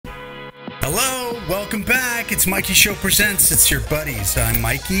Hello, welcome back. It's Mikey Show Presents. It's your buddies. I'm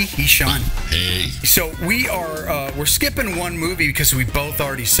Mikey. He's Sean. Hey. So we're skipping one movie because we both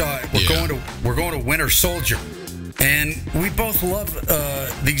already saw it. We're going to Winter Soldier, and we both love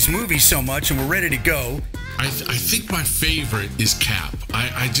these movies so much, and we're ready to go. I think my favorite is Cap.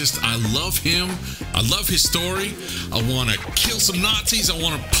 I love him. I love his story. I want to kill some Nazis. I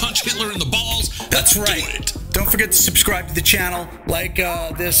want to punch Hitler in the balls. That's right. Do it. Don't forget to subscribe to the channel, like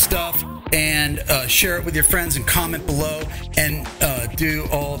this stuff, and share it with your friends and comment below, and do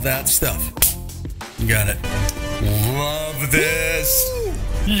all that stuff. You got it. Love this. Woo!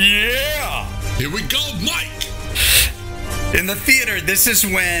 Yeah. Here we go, Mike. In the theater, this is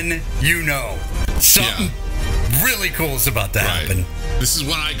when you know something really cool is about to happen. This is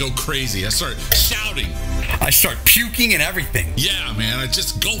when I go crazy. I start shouting. I start puking and everything. Yeah, man. I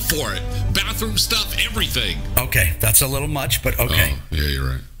just go for it. Bathroom stuff, everything. Okay, that's a little much, but okay. Oh, yeah, you're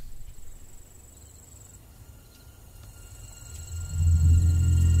right.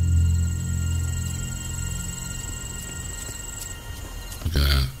 Look at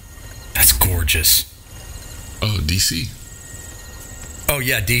that. That's gorgeous. Oh, DC. Oh,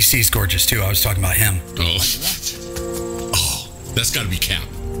 yeah, DC's gorgeous, too. I was talking about him. Oh, that's got to be Cap.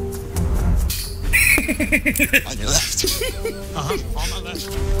 On your left. On my left.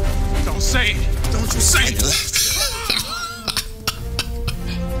 Don't say it. Don't you say On it. your left.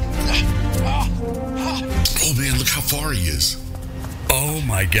 Oh, man, look how far he is. Oh,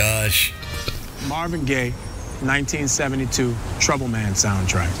 my gosh. Marvin Gaye, 1972 Trouble Man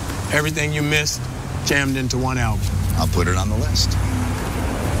soundtrack. Everything you missed, jammed into one album. I'll put it on the list.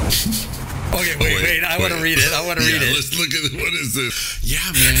 Okay, wait. I want to read it. Read it. Let's look at it. What is this? Yeah,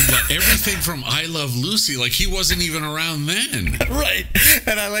 man, but everything from I Love Lucy, like he wasn't even around then. Right.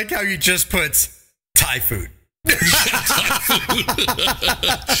 And I like how you just put Thai food. Because,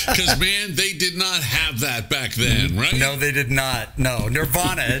 man, they did not have that back then, right? No, they did not. No,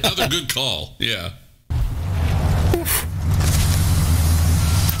 Nirvana. Another good call. Yeah.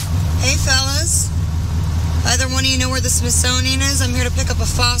 Hey, fellas. Either one of you know where the Smithsonian is? I'm here to pick up a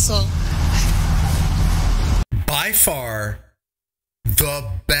fossil. By far, the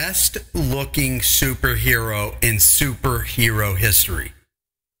best looking superhero in superhero history.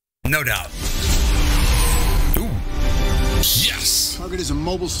 No doubt. Ooh. Yes. Target is a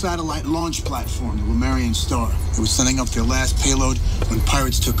mobile satellite launch platform, the Lemurian Star. It was sending up their last payload when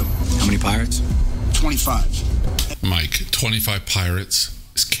pirates took them. How many pirates? 25. Mike, 25 pirates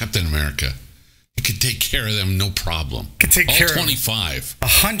is Captain America. He could take care of them, no problem. Could take care of 25.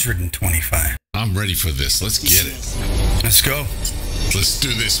 125. I'm ready for this. Let's get it. Let's go. Let's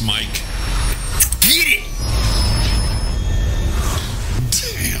do this, Mike. Get it!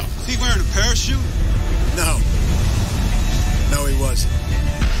 Damn. Is he wearing a parachute? No, he wasn't.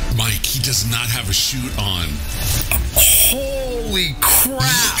 Mike, he does not have a chute on. Holy crap!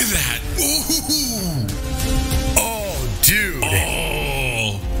 Look at that. Ooh. Oh, dude.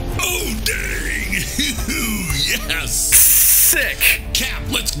 Oh, dang. Yes. Sick. Cap,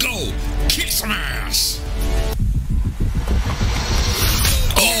 let's go. Kick some ass.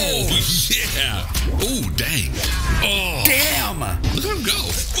 Oh, yeah. Oh, dang. Oh. Damn. Look at him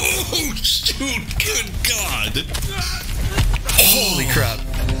go. Oh, shoot. Good God. Holy crap.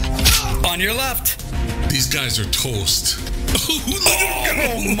 On your left. These guys are toast. Oh, look at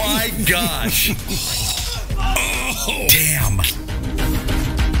him go. Oh, my gosh. Oh. Damn.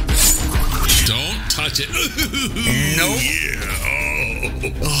 Don't touch it. Nope. Yeah.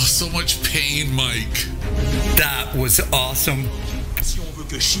 Oh, so much pain, Mike. That was awesome. Si on veut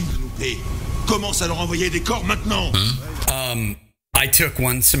que Chine nous paie, commence à leur envoyer des corps maintenant. I took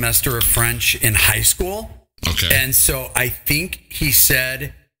one semester of French in high school. Okay. And so I think he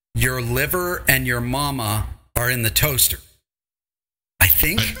said, your liver and your mama are in the toaster. I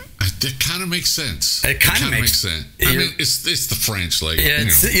think. That kind of makes sense. It kind of makes sense. I mean, it's the French, like,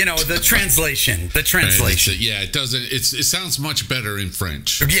 it's, the translation. The translation. Yeah, it doesn't. It sounds much better in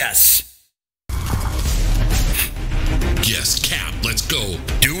French. Yes. Yes, Cap, let's go.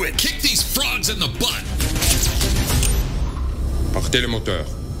 Do it. Kick these frogs in the butt. Partez le moteur.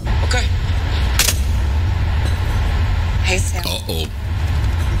 Okay. Hey, Sam. Uh-oh.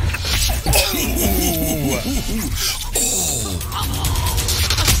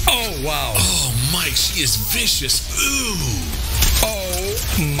 Oh, wow. Oh, Mike, she is vicious. Ooh. Oh,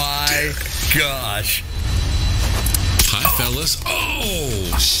 my gosh. Hi, fellas.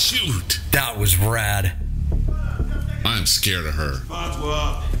 Oh, shoot. That was rad. I'm scared of her. Pas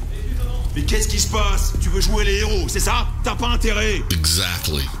toi. Mais qu'est-ce qui se passe? Tu veux jouer les héros, c'est ça? T'as pas intérêt.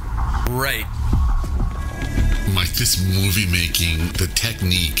 Exactly. Right. Mike, this movie making, the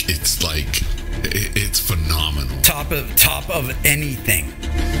technique, it's like, it's phenomenal. Top of anything.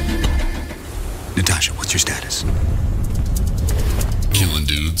 Natasha, what's your status? Killing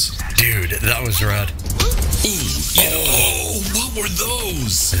dudes. Dude, that was rad. Ooh, oh, what were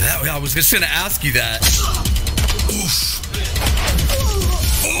those? I was just going to ask you that. Oof.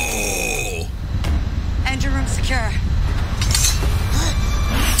 Oh. Engine room secure.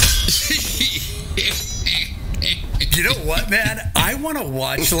 You know what, man? I want to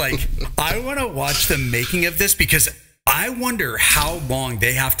watch the making of this, because I wonder how long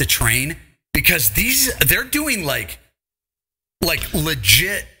they have to train, because they're doing like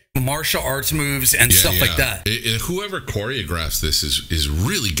legit martial arts moves and stuff like that. Whoever choreographs this is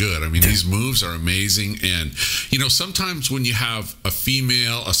really good. I mean, these moves are amazing. And, you know, sometimes when you have a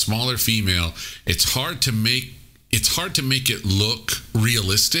smaller female, it's hard to make it look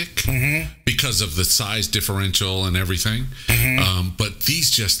realistic because of the size differential and everything. But these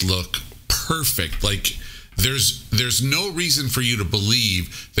just look perfect. Like, there's no reason for you to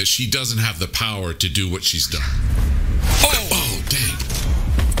believe that she doesn't have the power to do what she's done. Oh, dang.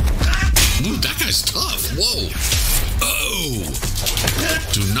 Ooh, that guy's tough. Whoa. Oh.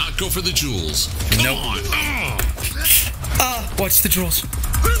 Do not go for the jewels. Come on. What's the jewels?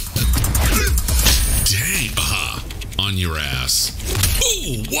 Dang. On your ass.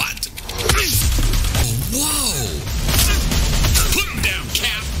 Ooh, what? Whoa. Put him down,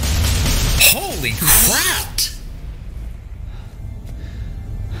 Cap. Holy crap.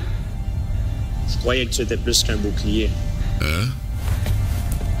 Croyais que tu étais plus qu'un bouclier.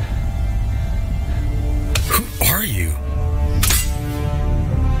 Who are you?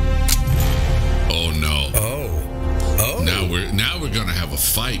 Oh no. Oh. Now we're gonna have a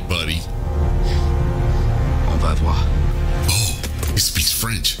fight, buddy. On va voir. Oh, he speaks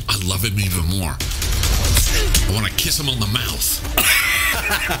French. I love him even more. I want to kiss him on the mouth.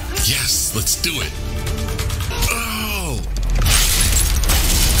 Yes, let's do it. Oh.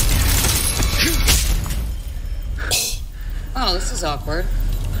 Oh, this is awkward.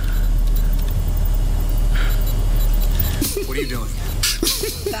 What are you doing?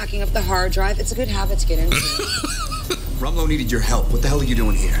 Backing up the hard drive. It's a good habit to get into. Rumlow needed your help. What the hell are you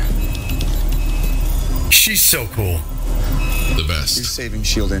doing here? She's so cool. The best. You're saving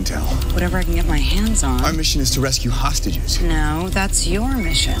SHIELD intel. Whatever I can get my hands on. Our mission is to rescue hostages. No, that's your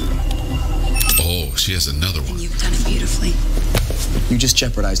mission. Oh, she has another one. And you've done it beautifully. You just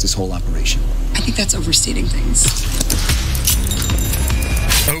jeopardized this whole operation. I think that's overstating things.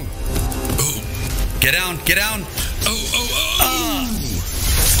 Oh. Oh. Get down. Get down. Oh.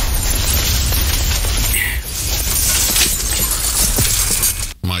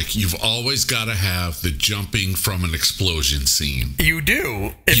 Mike, you've always got to have the jumping from an explosion scene. You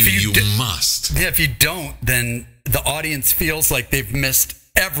do. You must. Yeah, if you don't, then the audience feels like they've missed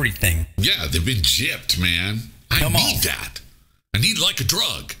everything. Yeah, they've been gypped, man. I need that. I need like a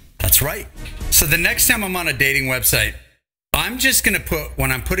drug. That's right. So the next time I'm on a dating website, I'm just going to put,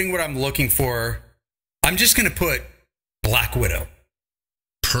 when I'm putting what I'm looking for, I'm just going to put Black Widow.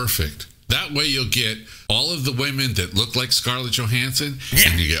 Perfect. That way you'll get all of the women that look like Scarlett Johansson,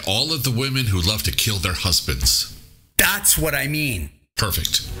 and you get all of the women who love to kill their husbands. That's what I mean.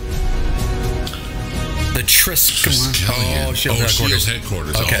 Perfect. The Triskelion. Oh, SHIELD headquarters. SHIELD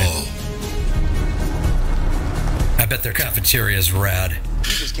headquarters. Okay. Oh. I bet their cafeteria is rad.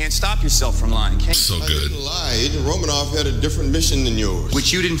 You just can't stop yourself from lying, can you? So I good. didn't lie. Agent Romanoff had a different mission than yours.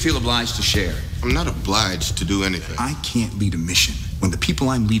 Which you didn't feel obliged to share. I'm not obliged to do anything. I can't lead a mission when the people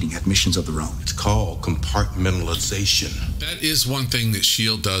I'm leading have missions of their own. It's called compartmentalization. That is one thing that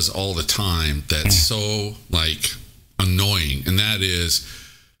S.H.I.E.L.D. does all the time that's so, like, annoying. And that is,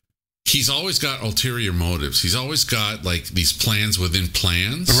 he's always got ulterior motives. He's always got, like, these plans within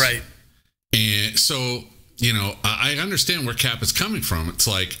plans. Right. And so, you know, I understand where Cap is coming from. It's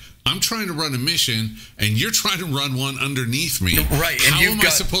like, I'm trying to run a mission, and you're trying to run one underneath me. Right. And How am I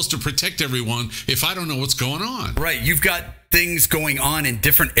supposed to protect everyone if I don't know what's going on? Right. You've got things going on in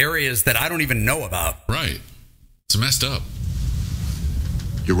different areas that I don't even know about. Right. It's messed up.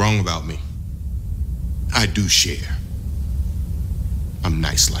 You're wrong about me. I do share. I'm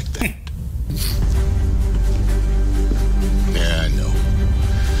nice like that. Yeah, I know.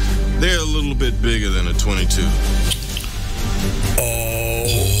 They're a little bit bigger than a 22.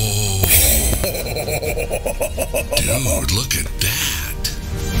 Dude, look at that.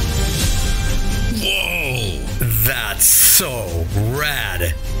 Whoa. That's so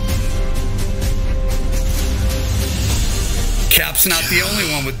rad. Cap's not the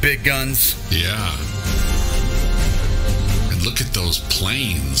only one with big guns. Yeah. And look at those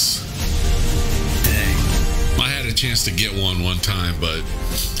planes. Dang. I a chance to get one time, but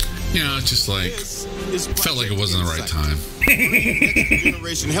you know, it's just like felt like it wasn't the right time. Next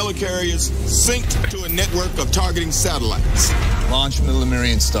generation helicarriers synced to a network of targeting satellites. Launch from the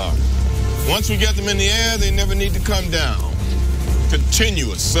Lemurian Star. Once we get them in the air, they never need to come down.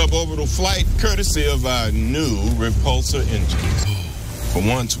 Continuous suborbital flight courtesy of our new repulsor engines. For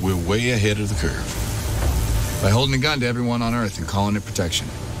once, we're way ahead of the curve. By holding a gun to everyone on Earth and calling it protection.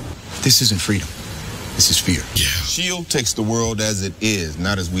 This isn't freedom. This is fear. Yeah. SHIELD takes the world as it is,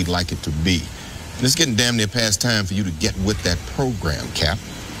 not as we'd like it to be. And it's getting damn near past time for you to get with that program, Cap.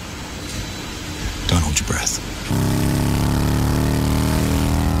 Don't hold your breath.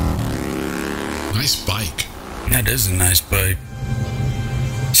 Nice bike. That is a nice bike.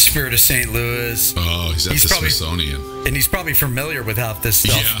 Spirit of St. Louis. Oh, he's at the Smithsonian. And he's probably familiar with half this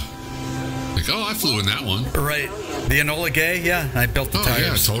stuff. Yeah. Like, oh, I flew in that one. Right. The Enola Gay? Yeah, I built the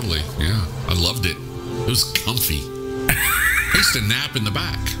tires. Yeah, totally. Yeah. I loved it. It was comfy. I used to nap in the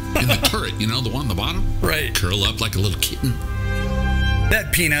back, in the turret, you know, the one on the bottom? Right. Curl up like a little kitten. That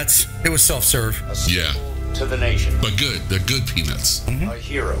had peanuts. It was self-serve. Yeah. To the nation. But good. They're good peanuts. A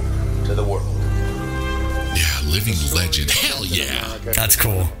hero to the world. Yeah, living legend. Hell yeah. That's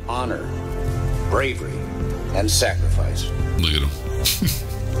cool. Honor, bravery, and sacrifice. Look at him.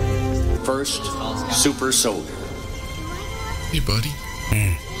 First, super soldier. Hey, buddy.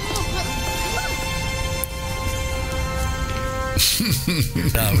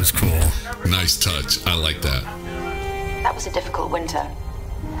 That was cool. Nice touch. I like that. That was a difficult winter.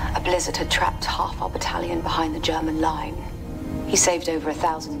 A blizzard had trapped half our battalion behind the German line. He saved over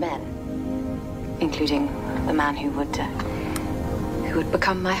 1,000 men, including the man who would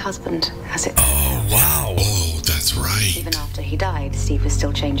become my husband, as it. Oh, wow. Oh, that's right. Even after he died, Steve was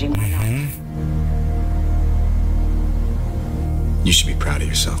still changing my life. You should be proud of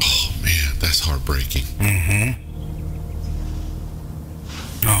yourself. Oh, man, that's heartbreaking.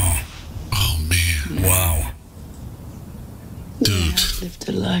 Oh, man. Wow. Dude. Yeah, I've lived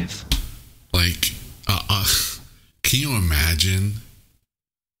a life. Like, can you imagine,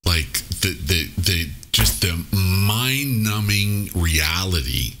 like, the just the mind-numbing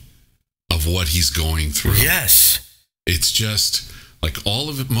reality of what he's going through? Yes. It's just like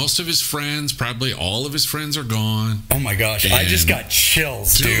most of his friends, probably all of his friends are gone. Oh my gosh, I just got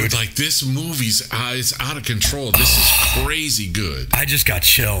chills, dude. Like, this movie's is out of control. This is crazy good. I just got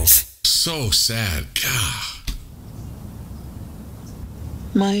chills. So sad. God.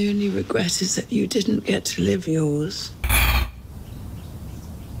 My only regret is that you didn't get to live yours.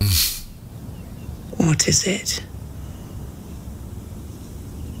 What is it?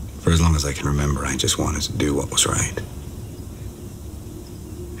 For as long as I can remember, I just wanted to do what was right.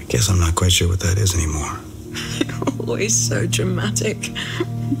 I guess I'm not quite sure what that is anymore. You're always so dramatic.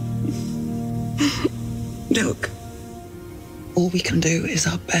 Look, all we can do is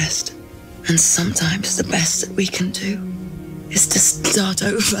our best. And sometimes the best that we can do is to start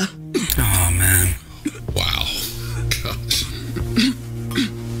over. Oh, man. Wow. Gosh.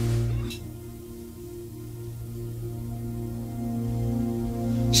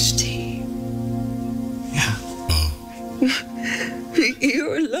 Steve. Yeah. Oh.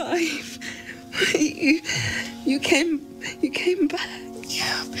 You're alive. You came back.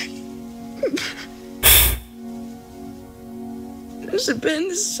 Yeah, baby. It's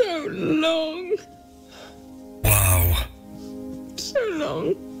been so long. Wow. So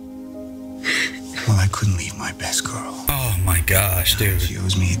long. Well, I couldn't leave my best girl. Oh my gosh, dude. She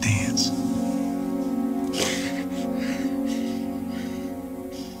owes me a dance.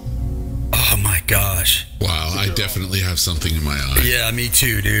 Oh my gosh. Wow, I definitely have something in my eye. Yeah, me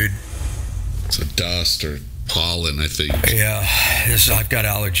too, dude. It's a dust or pollen, I think. Yeah, I've got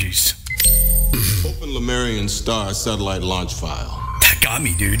allergies. Open Lemurian Star satellite launch file. That got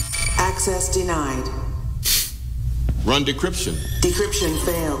me, dude. Access denied. Run decryption. Decryption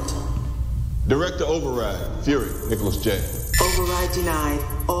failed. Director override. Fury, Nicholas J. Override denied.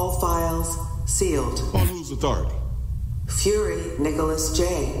 All files sealed. On whose authority? Fury, Nicholas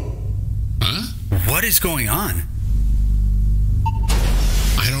J. Huh? What is going on?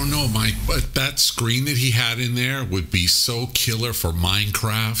 I don't know, Mike, but that screen that he had in there would be so killer for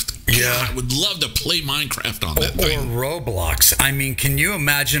Minecraft. Yeah. God, I would love to play Minecraft on that Or thing. Roblox. I mean, can you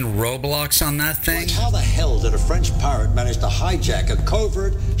imagine Roblox on that thing? Like, how the hell did a French pirate manage to hijack a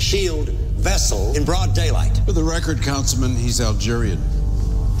covert SHIELD vessel in broad daylight? For the record, Councilman, he's Algerian.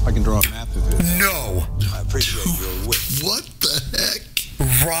 I can draw a map of it. No. I appreciate your wit. What the heck?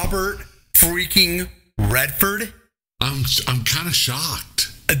 Robert freaking Redford? I'm kind of shocked.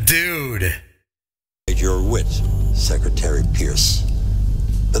 Dude. Your wit, Secretary Pierce.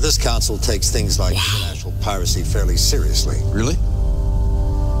 But this council takes things like international piracy fairly seriously. Really?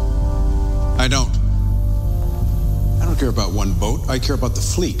 I don't care about one boat. I care about the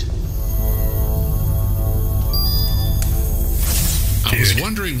fleet. I was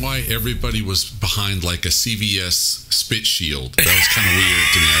wondering why everybody was behind like a CVS spit shield. That was kind of weird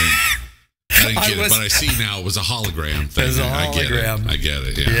to me. I didn't get it, but I see now it was a hologram thing. It was a hologram. I get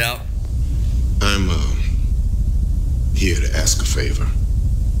it. Yeah. Yep. I'm here to ask a favor.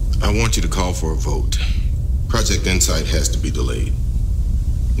 I want you to call for a vote. Project Insight has to be delayed.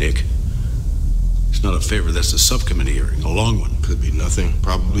 Nick, it's not a favor. That's a subcommittee hearing, a long one. Could be nothing.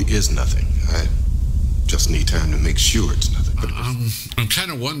 Probably is nothing. I just need time to make sure it's nothing. I'm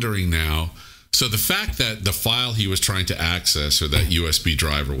kind of wondering now. So the fact that the file he was trying to access, or that USB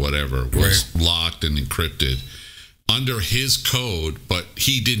drive or whatever, was locked and encrypted under his code, but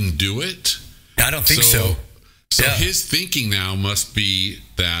he didn't do it. I don't think so. So his thinking now must be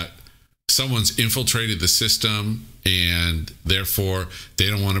that someone's infiltrated the system, and therefore they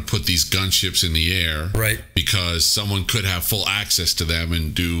don't want to put these gunships in the air, right? Because someone could have full access to them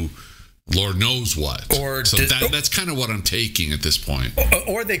and do Lord knows what. Or so that's kind of what I'm taking at this point.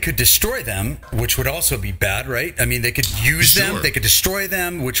 Or they could destroy them, which would also be bad, right? I mean, they could use them, they could destroy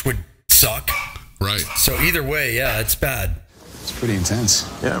them, which would suck. Right. So either way, yeah, it's bad. It's pretty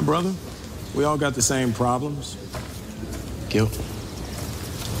intense. Yeah, brother. We all got the same problems. Guilt.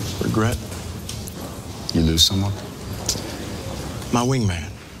 Regret. You lose someone? My wingman,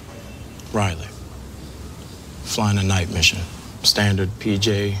 Riley. Flying a night mission. Standard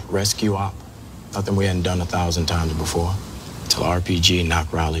PJ rescue op. Nothing we hadn't done 1,000 times before. Till RPG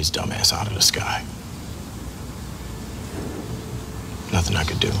knocked Riley's dumbass out of the sky. Nothing I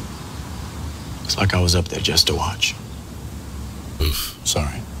could do. It's like I was up there just to watch. Oof.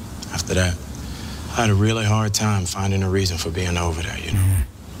 Sorry. After that, I had a really hard time finding a reason for being over there, you know.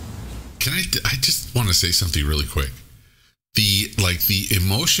 I just want to say something really quick. The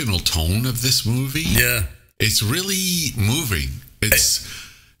emotional tone of this movie. Yeah. It's really moving. It's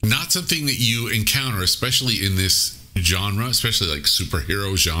not something that you encounter, especially in this genre, especially like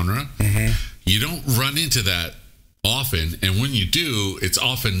superhero genre. Mm-hmm. You don't run into that often, and when you do, it's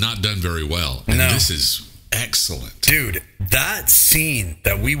often not done very well. And this is excellent. Dude, that scene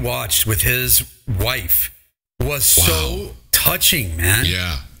that we watched with his wife was so touching, man.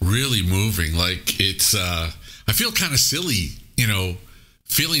 Yeah, really moving. Like, it's, I feel kind of silly,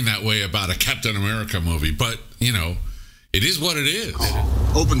 feeling that way about a Captain America movie, but, it is what it is.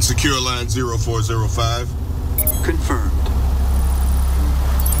 Open secure line 0405. Confirmed.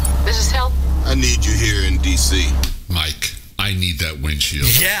 This is help. I need you here in D.C. Mike, I need that windshield.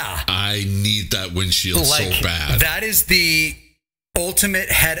 Yeah. I need that windshield so bad. That is the ultimate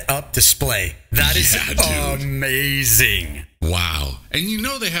head-up display. That is amazing. Wow. And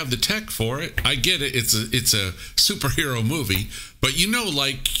they have the tech for it. I get it. It's a superhero movie. But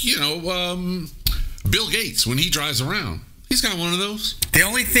Bill Gates, when he drives around, he's got one of those. The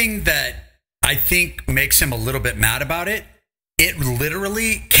only thing that I think makes him a little bit mad about it, it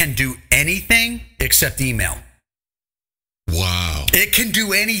literally can do anything except email. Wow. It can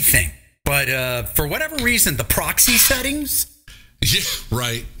do anything. But for whatever reason, the proxy settings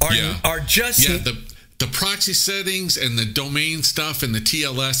are just... Yeah, the proxy settings and the domain stuff and the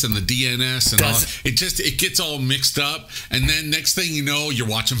TLS and the DNS and all, it gets all mixed up, and then next thing you know, you're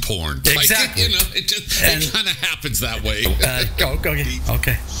watching porn. Exactly. It kind of happens that way.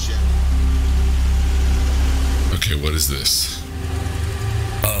 Okay. Okay, what is this?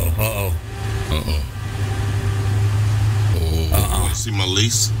 Oh. See my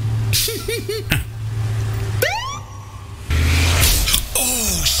lease?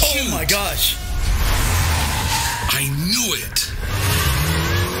 Oh, shoot. Oh, my gosh. I knew it.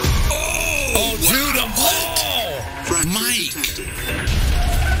 Oh, dude. Mike.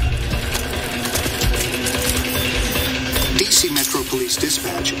 DC Metro Police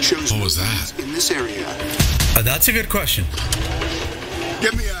Dispatch shows what was that? In this area. That's a good question.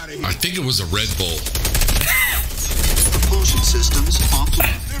 Get me out of here. I think it was a Red Bull. Propulsion systems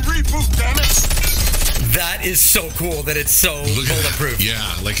offline. Reboot, damn it. That is so cool that it's so bulletproof. Yeah,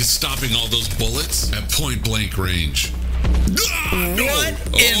 like it's stopping all those bullets at point blank range. What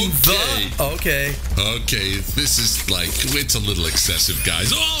in the... Okay. Okay, this is it's a little excessive,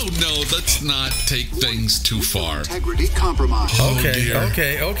 guys. Oh, no, let's not take things too far. Integrity compromised. Okay.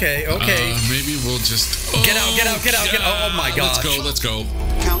 Maybe we'll just... Get out. Oh, my gosh. Let's go.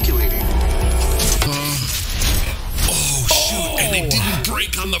 Calculating. Shoot, and it didn't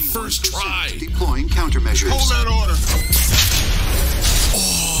break on the first try. Deploying countermeasures. Hold that order.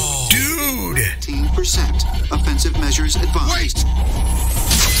 Oh, dude. 15% offensive measures advised.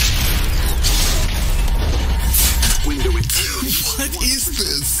 Wait. window. What is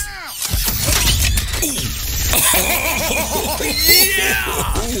this? Oh,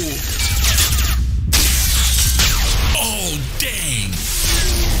 yeah! Oh, dang.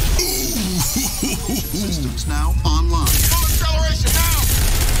 Systems now online. Full acceleration now!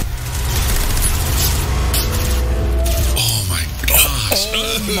 Oh, my gosh.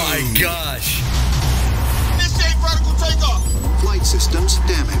 Oh, my gosh. Initiate vertical takeoff. Flight systems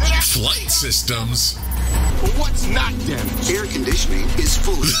damaged. Flight systems? But what's not damaged? Air conditioning is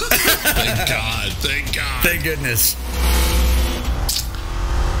fully. Thank God. Thank God. Thank goodness.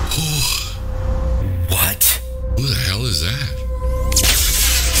 What? Who the hell is that?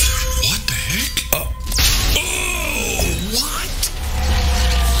 What the heck? Oh. Oh, what?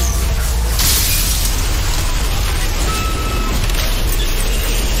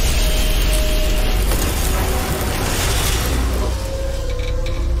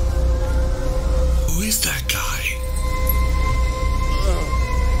 Who is that guy?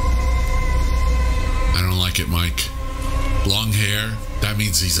 I don't like it, Mike. Long hair, that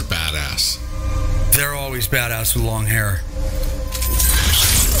means he's a badass. They're always badass with long hair.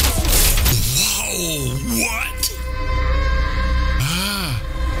 Whoa, what? Ah,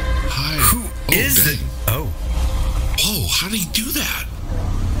 hi. Who is it? Oh. Whoa, how did he do that?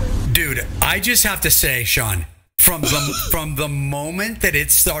 Dude, I just have to say, Sean, from the moment that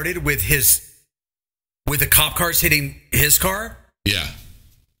it started with the cop cars hitting his car, yeah,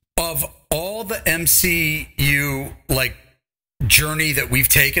 of all the MCU like journey that we've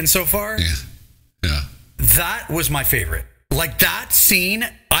taken so far, yeah, that was my favorite. Like that scene,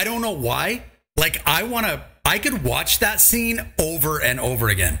 I don't know why. Like I could watch that scene over and over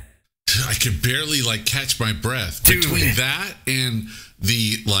again. I could barely like catch my breath. Dude. Between that and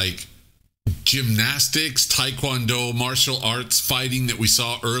the like gymnastics, taekwondo, martial arts fighting that we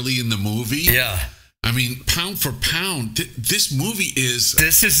saw early in the movie. Yeah. I mean, pound for pound, this movie is...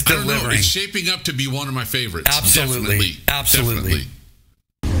 This is delivering. I don't know, it's shaping up to be one of my favorites. Absolutely. Definitely. Absolutely.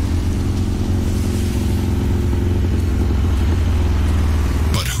 Definitely.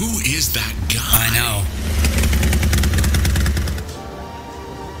 But who is that guy? I know.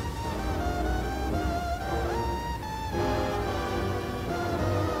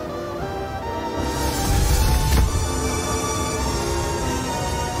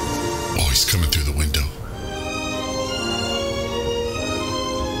 Oh, he's coming through the window.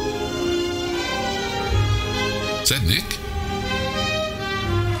 Is that Nick?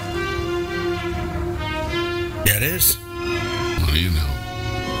 Yeah, it is. Well, you know.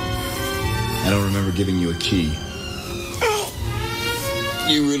 I don't remember giving you a key.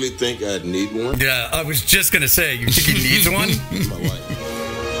 You really think I'd need one? Yeah, I was just going to say, you think he needs one? My wife.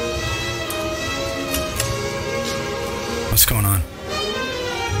 What's going on?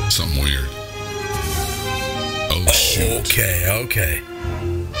 Something weird. Oh, shoot. Okay.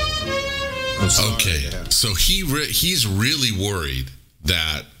 Okay, so he's really worried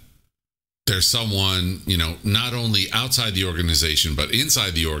that there's someone, you know, not only outside the organization, but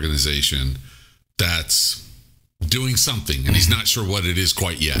inside the organization that's doing something, and he's not sure what it is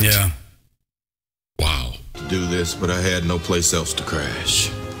quite yet. Yeah. Wow. Do this, but I had no place else to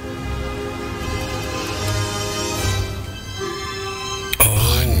crash.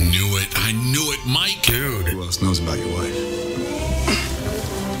 Oh, I knew it, Mike. Dude. Who else knows about your wife?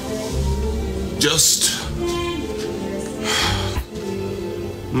 Just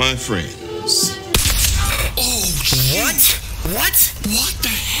my friends. Oh, what? What? What the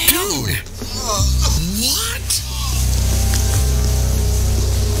hell? Dude. What?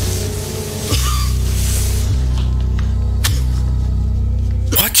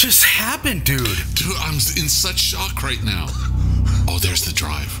 What just happened, dude? Dude, I'm in such shock right now. Oh, there's the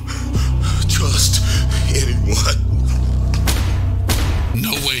drive. Trust anyone.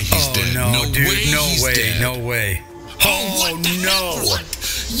 No way he's dead. No, dude. Way No he's way. dead. No way. Oh, what the no. hell? What?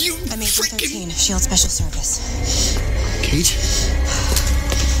 You MH13, Shield Special Service. Kate?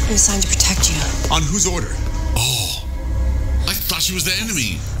 I'm assigned to protect you. On whose order? Oh, I thought she was the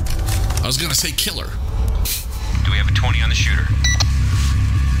enemy. I was gonna say killer. Do we have a 20 on the shooter?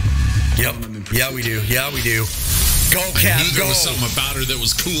 Yep. Yeah, we do. Go, Cap, I knew there go. was something about her that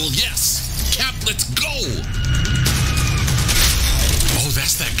was cool. Yes, Cap, let's go. Oh,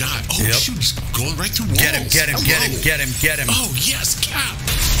 that's that guy. Oh, Yep. shoot, he's going right through walls. Get him. Oh, yes, Cap.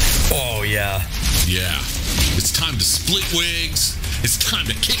 Oh, yeah. Yeah, it's time to split wigs. It's time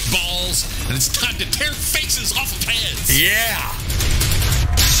to kick balls. And it's time to tear faces off of heads. Yeah.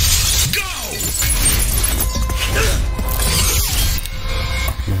 Go.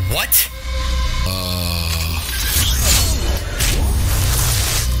 What?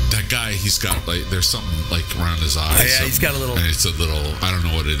 That guy, he's got like there's something like around his eyes. Yeah, he's got a little. And it's a little. I don't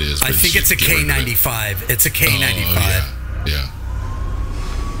know what it is. I think it's a K95. It's a K95. Oh, yeah.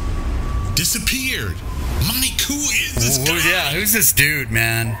 Disappeared. Mike, who is this guy? Yeah, who's this dude,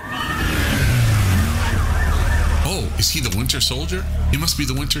 man? Oh, is he the Winter Soldier? He must be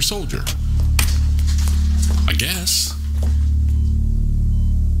the Winter Soldier. I guess.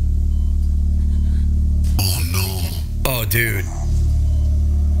 Oh, no. Oh, dude.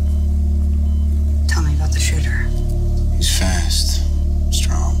 Tell me about the shooter. He's fast,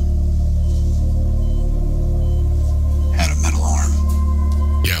 strong. Had a metal arm.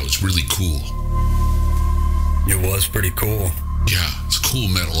 Yeah, it was really cool. It was pretty cool. Yeah, it's a cool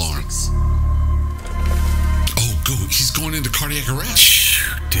metal arm. Oh, go. He's going into cardiac arrest.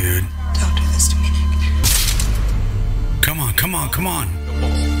 Dude. Don't do this to me, Nick. Come on, come on, come on.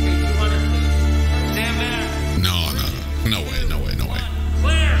 No. No way, no way, no way.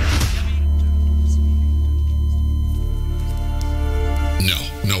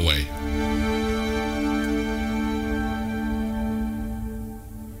 No way.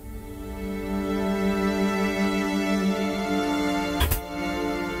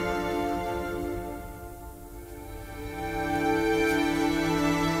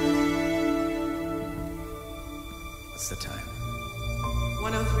 What's the time?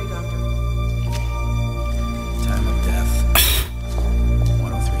 103, Doctor. Time of death.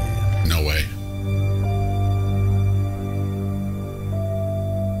 1:03 a.m. No way.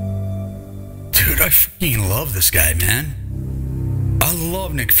 Dude, I freaking love this guy, man. I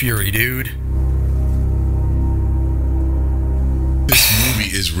love Nick Fury, dude. This movie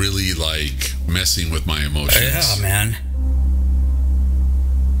is really like messing with my emotions. Yeah, man.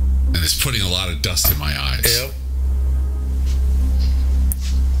 And it's putting a lot of dust in my eyes. Yep.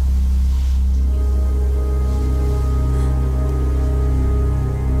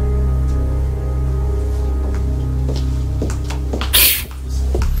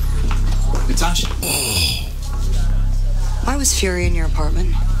 Natasha. Oh. Why was Fury in your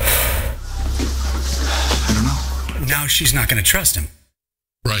apartment? I don't know. Now she's not going to trust him.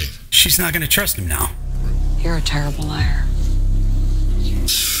 Right. She's not going to trust him now. You're a terrible liar.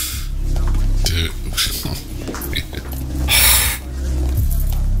 Dude.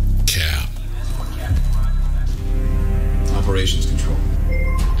 Cap. Operations control.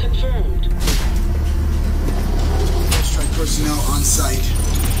 Confirmed. Strike personnel on site.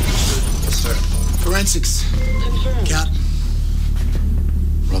 Yes, sir. Forensics. Confirmed. Cap.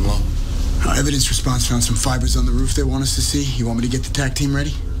 Run low. Evidence response found some fibers on the roof they want us to see. You want me to get the TAC team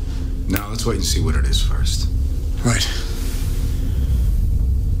ready? No, let's wait and see what it is first. Right.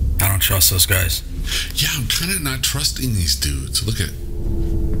 I don't trust those guys. Yeah, I'm kind of not trusting these dudes. Look at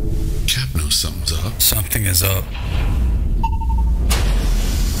Cap knows something's up. Something is up.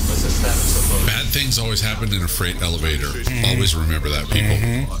 What's the status of those? Bad things always happen in a freight elevator. Always remember that, people.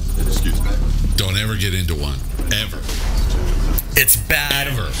 Excuse me. Don't ever get into one. Ever. It's bad.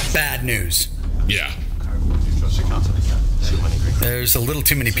 Ever. Bad news. Yeah. There's a little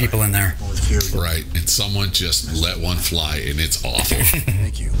too many people in there. Right. And someone just let one fly, and it's awful.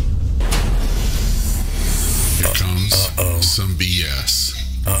 Thank you. Here comes some BS.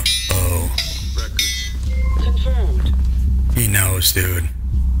 Uh-oh. Confirmed. He knows, dude.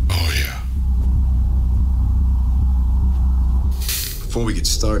 Oh, yeah. Before we get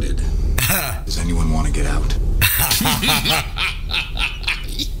started, does anyone want to get out?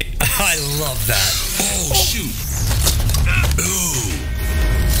 I love that. Oh, shoot. Ooh.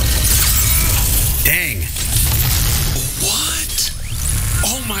 Dang. What?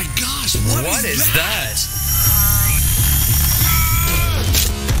 Oh, my gosh. What is that?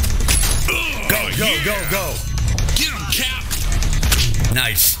 Go, go. Get him, Cap.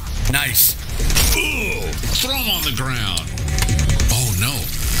 Nice. Nice. Ooh. Throw him on the ground. Oh, no.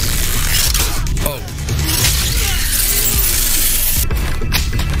 Oh.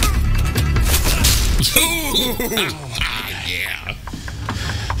 Yeah.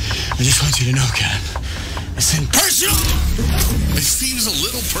 I just want you to know, Cap. It's impersonal. It seems a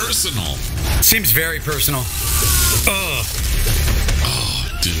little personal. Seems very personal. Ugh.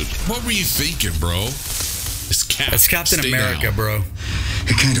 Oh, dude. What were you thinking, bro? It's Cap. It's Captain Stay America, down. bro.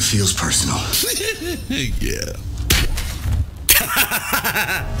 It kind of feels personal. Yeah.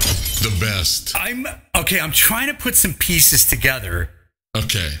 The best. I'm trying to put some pieces together.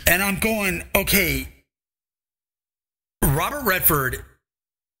 Okay. And I'm going, okay, Robert Redford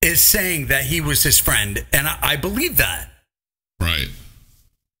is saying that he was his friend, and I believe that. Right.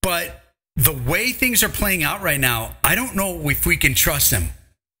 But the way things are playing out right now, I don't know if we can trust him.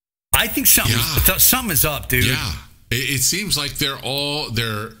 I think something is up, dude. Yeah. It seems like they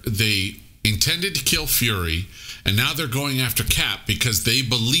intended to kill Fury, and now they're going after Cap because they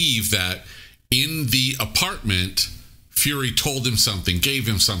believe that in the apartment, Fury told him something, gave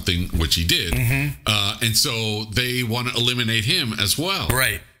him something, which he did. And so they want to eliminate him as well.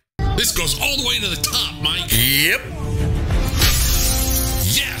 Right. This goes all the way to the top, Mike. Yep.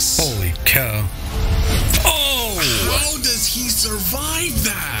 Yes. Holy cow. Oh! How does he survive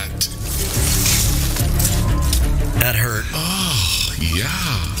that? That hurt. Oh, yeah.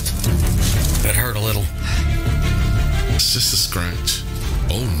 That hurt a little. It's just a scratch.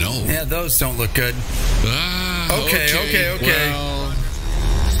 Oh, no. Yeah, those don't look good. Okay. Well,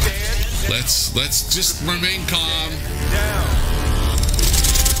 let's just remain calm.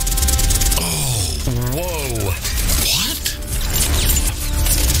 Oh. Whoa. What?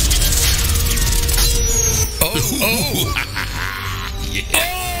 Oh. Yeah.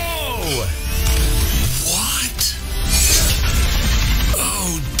 Oh. What?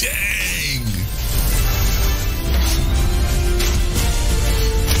 Oh, dang.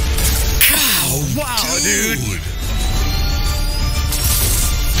 Oh, wow, dude.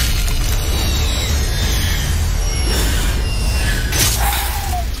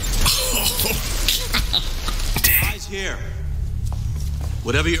 Eyes here.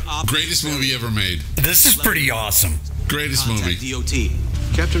 Whatever your greatest movie ever made. This is pretty awesome. Greatest movie. DOT.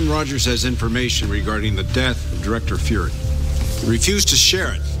 Captain Rogers has information regarding the death of Director Fury. He refused to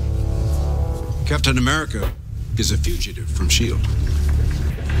share it. Captain America is a fugitive from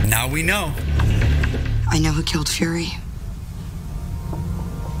S.H.I.E.L.D. Now we know. I know who killed Fury.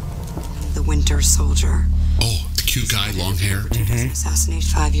 The Winter Soldier. Oh, the cute guy, long hair. Assassinated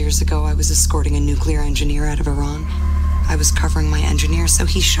 5 years ago. I was escorting a nuclear engineer out of Iran. I was covering my engineer, so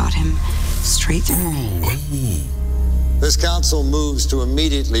he shot him straight through. This council moves to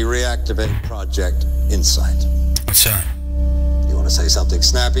immediately reactivate Project Insight. What's that? You want to say something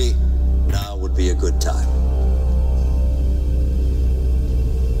snappy? Now would be a good time.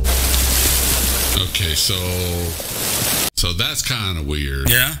 Okay, so that's kind of weird.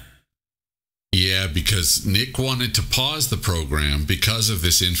 Yeah? Yeah, because Nick wanted to pause the program because of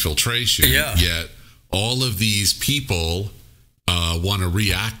this infiltration. Yeah. Yet all of these people want to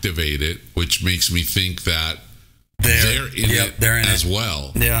reactivate it, which makes me think that they're in it as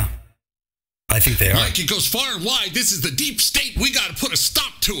well. Yeah. I think they are. Mike, it goes far and wide. This is the deep state. We got to put a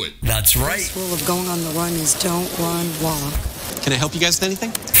stop to it. That's right. The rule of going on the run is don't run, walk. Can I help you guys with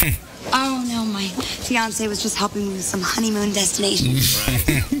anything? Oh, no, my fiance was just helping me with some honeymoon destinations.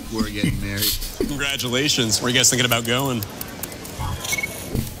 Right. We're getting married. Congratulations. Where are you guys thinking about going?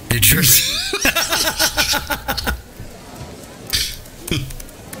 New Jersey.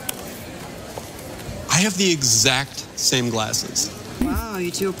 I have the exact same glasses. Wow,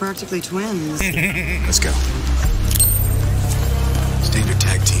 you two are practically twins. Let's go. Standard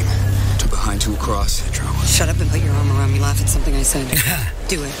tag team. Two behind, two across. Drama. Shut up and put your arm around me. Laugh at something I said.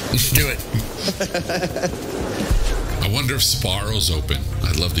 Do it. Do it. I wonder if Sparrow's open.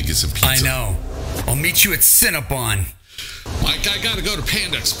 I'd love to get some pizza. I know. I'll meet you at Cinnabon. Mike, I gotta go to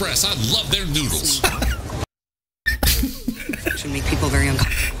Panda Express. I love their noodles. Should make people very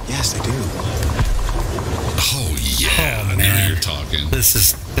uncomfortable. Yes, they do. Oh yeah, Oh, now man. you're talking. This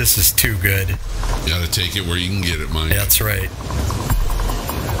is too good. You gotta take it where you can get it, Mike. That's right.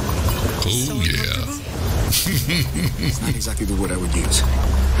 Oh yeah. It's not exactly the word I would use.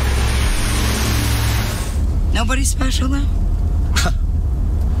 Nobody special, though?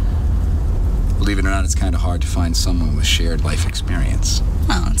 Believe it or not, it's kind of hard to find someone with shared life experience.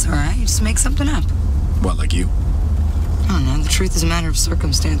 Oh, it's all right. You just make something up. What, like you? I don't know. The truth is a matter of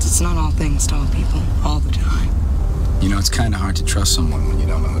circumstance. It's not all things to all people, all the time. You know, it's kind of hard to trust someone when you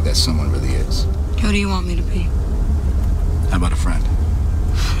don't know who that someone really is. Who do you want me to be? How about a friend?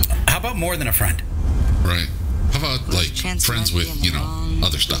 How about more than a friend? Right. How about like chance friends might be with, in you the know, wrong-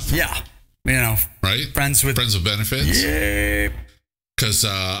 other stuff? Yeah. You know, Right? friends with benefits? Yeah. Because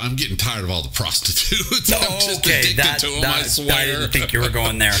I'm getting tired of all the prostitutes. I'm just Okay, addicted to them, I swear. I didn't think you were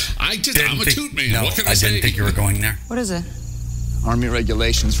going there. I'm a toot man. No, What can I say? didn't think you were going there. What is it? Army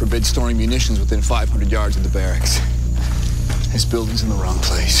regulations forbid storing munitions within 500 yards of the barracks. This building's in the wrong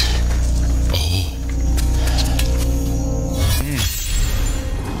place. Oh.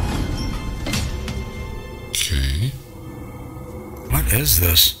 Okay. What is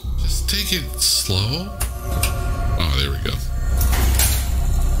this? Just take it slow. Oh, there we go.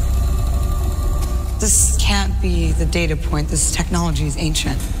 This can't be the data point. This technology is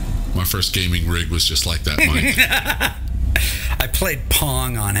ancient. My first gaming rig was just like that, Mike. I played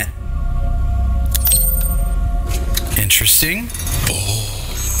Pong on it. Interesting.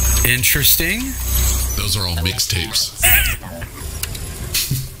 Oh. Interesting. Those are all mixtapes.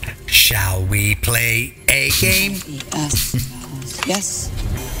 Shall we play a game? Yes.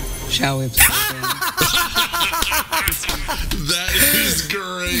 Shall we play a game? That is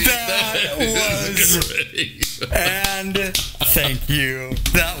great. That was great. And thank you.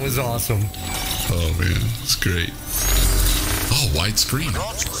 That was awesome. Oh man, it's great. Oh, widescreen.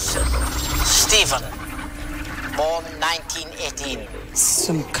 Stephen, born 1918.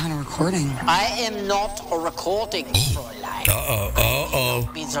 Some kind of recording. I am not a recording, Fräulein. Uh-oh.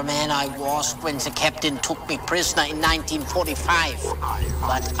 Be the man I was when the captain took me prisoner in 1945.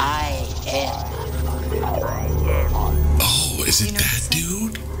 But I am. Oh, is it that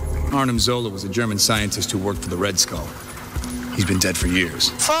dude? Arnim Zola was a German scientist who worked for the Red Skull. He's been dead for years.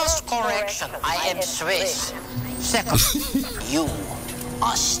 First correction, I am Swiss. Second, you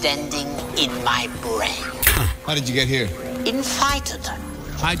are standing in my brain. How did you get here? Invited.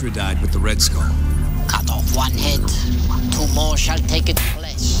 Hydra died with the Red Skull. Cut off one head. Two more shall take its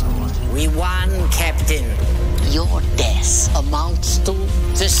place. We won, Captain. Your death amounts to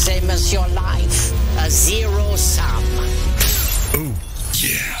the same as your life. A zero sum. Ooh,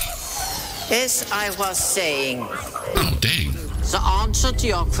 yeah. As I was saying. Oh, dang. The answer to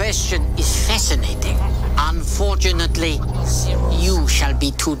your question is fascinating. Unfortunately, you shall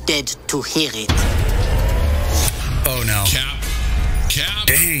be too dead to hear it. Oh no. Cap.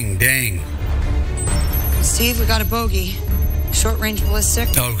 Dang. Steve, we got a bogey. Short range ballistic.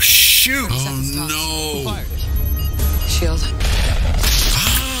 Oh shoot. Oh no. Shield.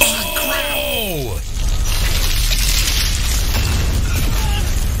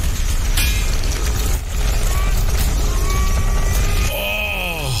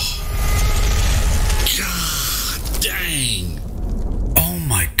 Oh! God dang. Oh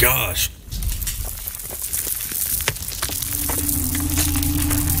my gosh.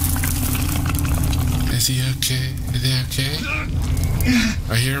 Is he okay? Is he okay?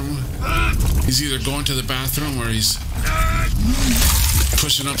 I hear him. He's either going to the bathroom or he's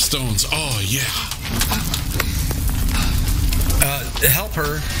pushing up stones. Oh, yeah. Help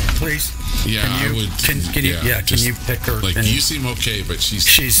her, please. Yeah, can you, I would. Can you? Yeah, can you pick her? Like, you seem okay, but she's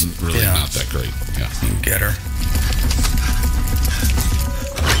really not that great. Yeah. Get her.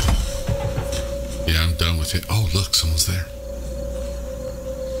 Yeah, I'm done with it. Oh, look, someone's there.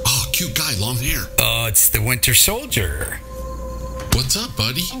 Oh, cute guy, long hair. Oh, it's the Winter Soldier. What's up,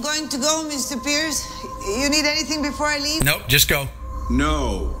 buddy? I'm going to go, Mr. Pierce. You need anything before I leave? Nope, just go.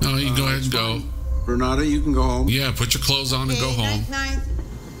 No. No, you can go ahead and go. Renata, you can go home. Yeah, put your clothes on and go home. Night.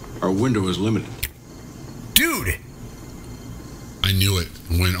 Our window is limited. Dude! I knew it.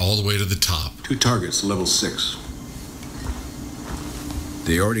 Went all the way to the top. 2 targets, level 6.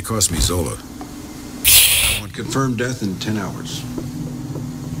 They already cost me Zola. I want confirmed death in 10 hours.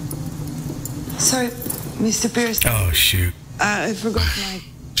 Sorry, Mr. Pierce. Oh, shoot. I forgot my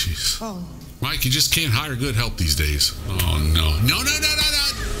phone. Mike, you just can't hire good help these days. Oh, no. No.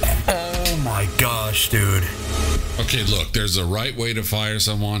 Oh, my gosh, dude. Okay, look, there's a right way to fire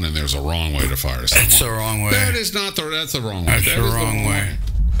someone and there's a wrong way to fire someone. That's the wrong way. That's the wrong way. That's the wrong way.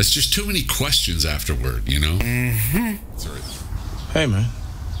 It's just too many questions afterward, you know? Mm-hmm. Sorry. Hey, man.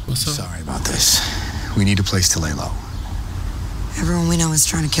 What's up? Sorry about this. We need a place to lay low. Everyone we know is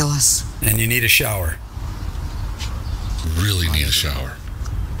trying to kill us. And you need a shower. Really need a shower.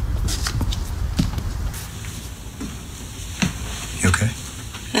 You okay?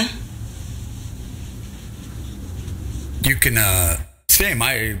 Huh? You can stay in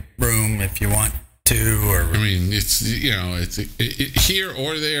my room if you want to, or I mean, it's, you know, it's here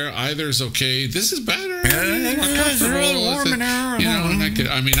or there. Either's okay. This is better. It's really warm in here. You know, and I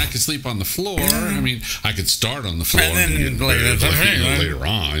could sleep on the floor. I mean, I could start on the floor And then later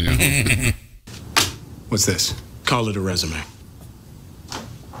on. You know? What's this? Call it a resume.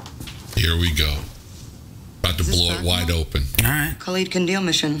 Here we go. About to blow it wide open. All right. Khalid Kandil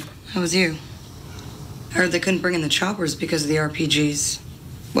mission. How was you? I heard they couldn't bring in the choppers because of the RPGs.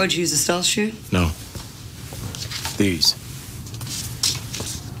 What'd you use, a stealth shoot? No. These.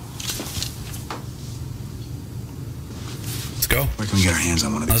 Let's go. Where can we get our hands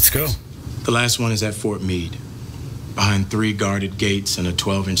on one of these? Let's go. The last one is at Fort Meade, behind 3 guarded gates and a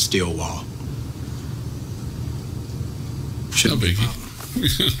 12-inch steel wall. No biggie.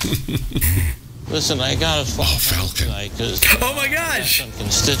 Listen, I got a phone Falcon. Oh my gosh! Some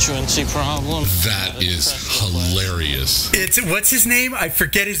constituency problem. That is hilarious. It's, what's his name? I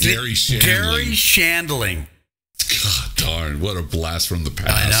forget his name. Gary Shandling. Gary Shandling. God darn, what a blast from the past.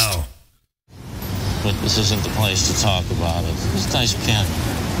 I know. But this isn't the place to talk about it. It's a nice pen.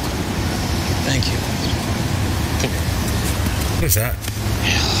 Thank you. Come here. What is that?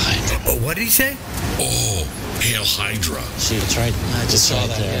 Oh, what did he say? Oh, Hail Hydra. See, it's right. I just saw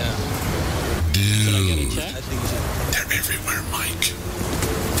that. Yeah. Dude. They're everywhere, Mike.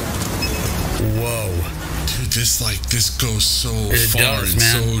 Whoa. Dude, this goes so far does, and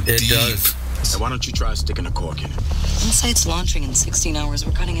man. so It deep. does. Now, why don't you try sticking a cork in it? Insight's launching in 16 hours.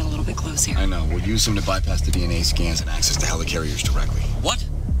 We're cutting it a little bit close here. I know. We'll use them to bypass the DNA scans and access the helicarriers directly. What?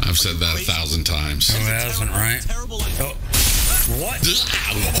 I've said that 1,000 times. Who hasn't, right? Oh. What?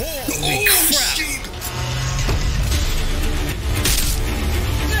 Holy crap. Shit.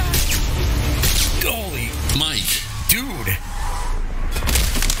 Holy Mike. dude.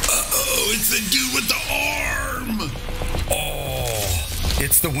 Oh, it's the dude with the arm. Oh,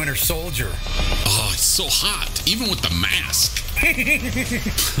 it's the Winter Soldier. Oh, it's so hot, even with the mask.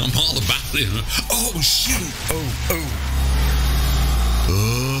 I'm all about it. Oh, shoot.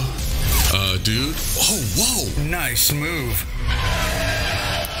 Dude. Oh, whoa. Nice move.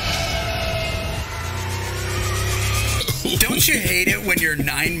 Don't you hate it when your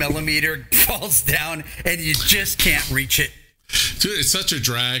 9mm falls down and you just can't reach it? Dude, it's such a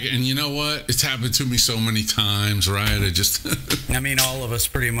drag, and you know what? It's happened to me so many times, right? I mean, all of us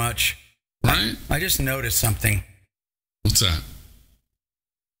pretty much. Right? I just noticed something. What's that?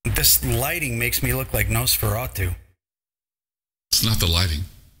 This lighting makes me look like Nosferatu. It's not the lighting.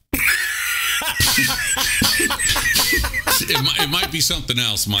 It might be something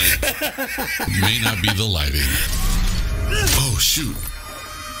else, Mike. It may not be the lighting. Oh, shoot.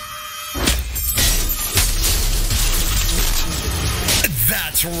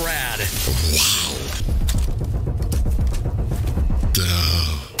 That's rad. Wow.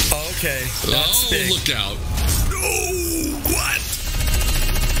 Okay, that's big. Look out. Oh, what?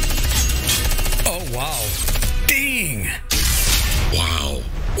 Oh, wow. Dang. Wow.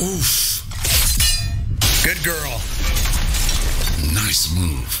 Oof. Good girl. Nice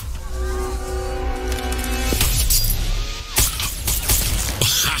move.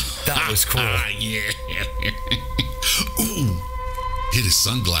 That was cool. Yeah. Ooh. Hit his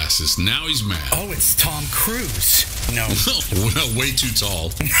sunglasses. Now he's mad. Oh, it's Tom Cruise. No. Well, way too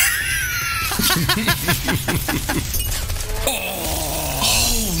tall.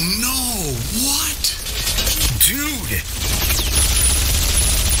 Oh, no. What? Dude.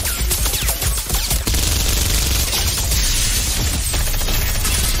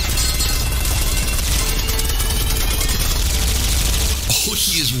 Oh,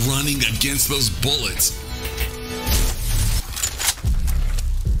 he is running against those bullets.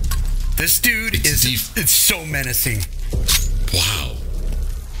 This dude it's so menacing. Wow.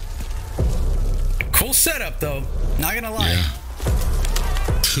 Cool setup, though. Not gonna lie. Yeah.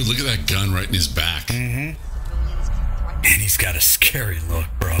 Dude, look at that gun right in his back. Mm-hmm. And he's got a scary look,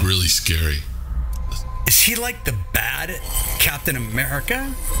 bro. Really scary. Is he like the bad Captain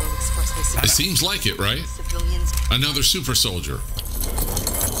America? It seems like it, right? Another super soldier.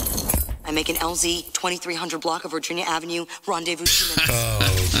 I make an LZ 2300 block of Virginia Avenue rendezvous.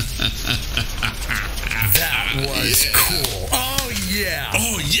 That was cool. Oh, yeah.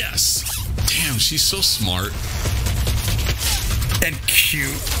 Oh, yes. Damn, she's so smart. And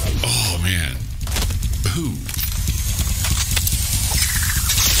cute. Oh, man. Who?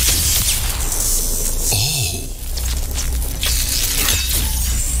 Oh.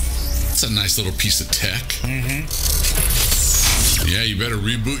 That's a nice little piece of tech. Mm-hmm. Yeah, you better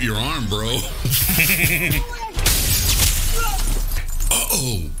reboot your arm, bro.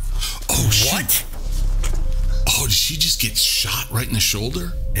 Uh-oh. Oh, shoot. What? Oh, did she just get shot right in the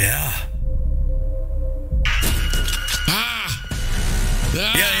shoulder? Yeah. Ah!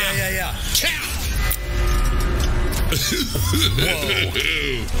 Yeah. Whoa.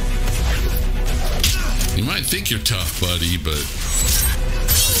 You might think you're tough, buddy, but...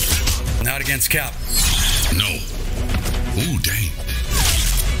 Not against Cap. No. Ooh, dang.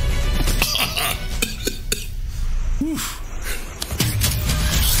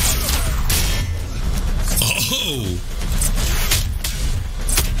 Oh.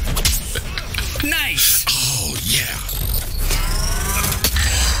 Nice. Oh, yeah.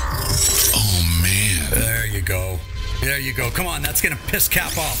 Oh, man. There you go. There you go. Come on, that's going to piss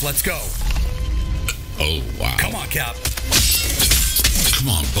Cap off. Let's go. Oh, wow. Come on, Cap. Come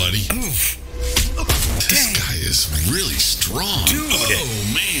on, buddy. Oof. This guy is really strong. Dude. Oh,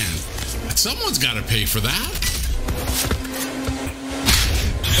 man. Someone's got to pay for that.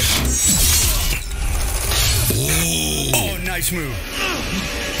 Oh, nice move.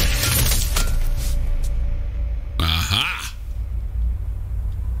 Aha.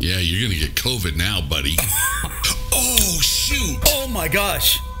 Yeah, you're going to get COVID now, buddy. Oh, shoot. Oh, my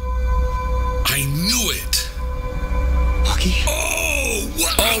gosh. I knew it. Lucky. Oh,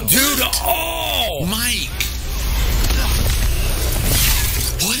 what? Oh, dude. Oh. Mike.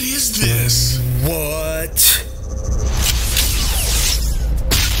 What is is this? What?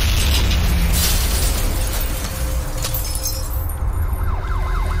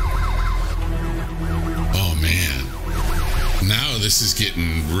 Oh man. Now this is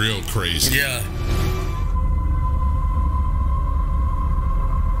getting real crazy. Yeah.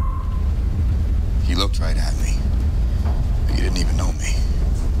 He looked right at me. He didn't even know me.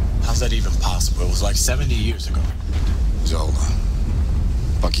 How's that even possible? It was like 70 years ago. Zola.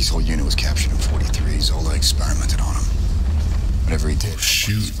 Bucky's whole unit was captured in 43. Zola experimented on him. Whatever he did,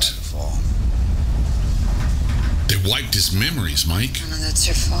 shoot. They wiped his memories, Mike. No, that's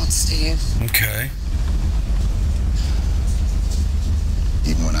your fault, Steve. Okay.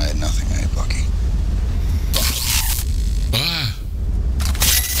 Even when I had nothing, I had Bucky. Ah.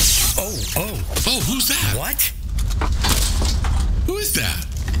 Oh, who's that? What? Who is that?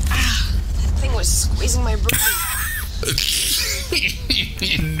 That thing was squeezing my brain.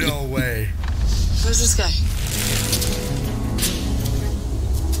 No way. Who's this guy?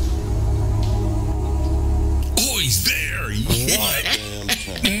 Oh, he's there. What?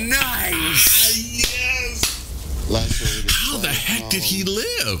 Nice. Yes. How the heck did he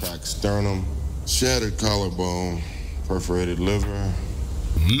live? Cracked sternum, shattered collarbone, perforated liver.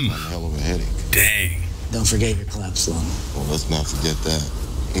 One hell of a headache. Dang. Don't forget your collapsed lung. Well, let's not forget that.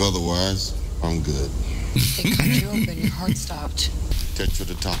 Otherwise, I'm good. They cut you open, your heart stopped.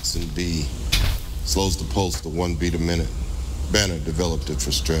 Tetrodotoxin B slows the pulse to 1 beat a minute. Banner developed it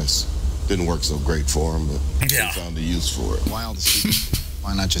for stress. Didn't work so great for him, but yeah. he found a use for it. Why all the secret?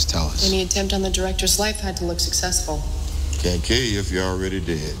 Why not just tell us? Any attempt on the director's life had to look successful. Can't kill you if you're already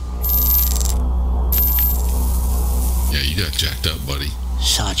dead. Yeah, you got jacked up, buddy.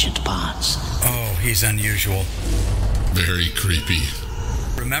 Sergeant Barnes. Oh, he's unusual. Very creepy.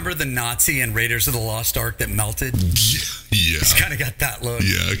 Remember the Nazi in Raiders of the Lost Ark that melted? Yeah. He's kind of got that look.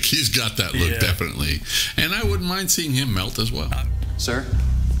 Yeah, he's got that look, Yeah. definitely. And I wouldn't mind seeing him melt as well. Sir?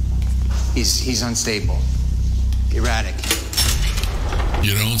 He's unstable. Erratic.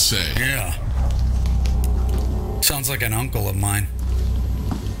 You don't say. Yeah. Sounds like an uncle of mine.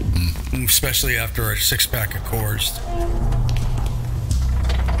 Especially after a 6-pack of Coors.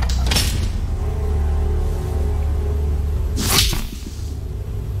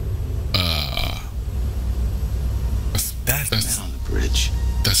 That's on the bridge.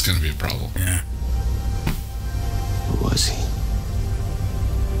 That's going to be a problem. Yeah. Who was he?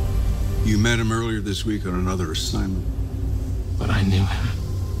 You met him earlier this week on another assignment. But I knew him.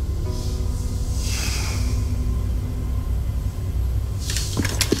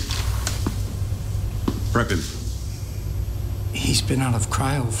 Prep him. He's been out of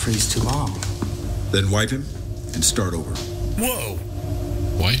cryo freeze too long. Then wipe him and start over. Whoa.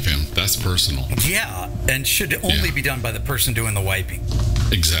 Wipe him. That's personal. Yeah, and should only be done by the person doing the wiping.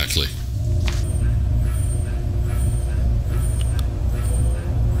 Exactly.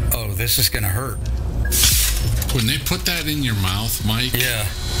 Oh, this is going to hurt. When they put that in your mouth, Mike. Yeah.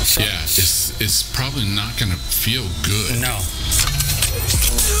 Yeah, it's probably not going to feel good. No.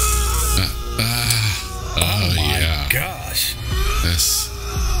 Oh my yeah. gosh. That's.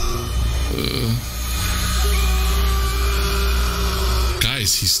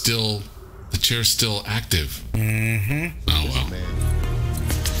 Guys, the chair's still active. Mm-hmm. Oh well.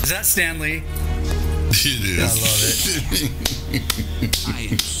 Is that Stanley? It is. I love it. I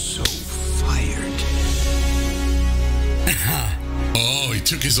am so fired. Oh, he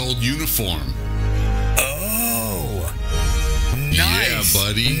took his old uniform. Oh. Nice. Yeah,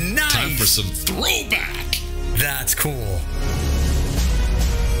 buddy. Nice. Time for some throwback. That's cool.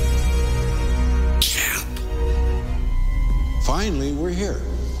 Cap. Finally, we're here.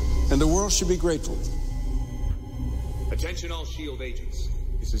 And the world should be grateful. Attention all S.H.I.E.L.D. agents.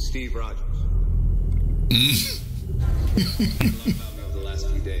 This is Steve Rogers. The last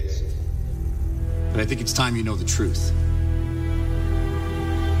few days. But I think it's time you know the truth.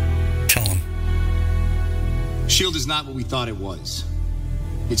 Tell him. S.H.I.E.L.D. is not what we thought it was.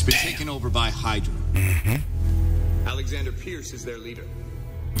 It's been taken over by Hydra. Mm-hmm. Alexander Pierce is their leader.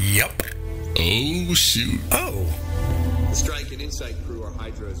 Yep. Oh, shoot. Oh. The Strike and Insight crew are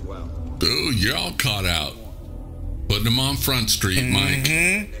Hydra as well. Oh, you're all caught out. Putting them on Front Street, Mike.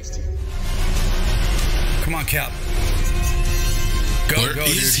 Come on, Cap. Where Go,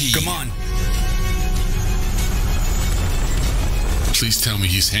 is dude. he? Come on. Please tell me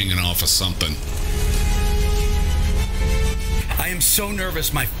he's hanging off of something. I am so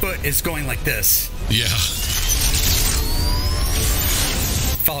nervous. My foot is going like this. Yeah.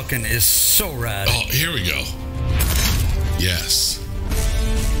 Falcon is so rad. Oh, here we go. Yes.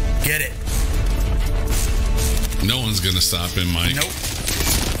 Get it. No one's going to stop him, Mike. Nope.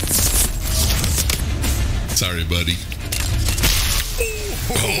 Sorry, buddy.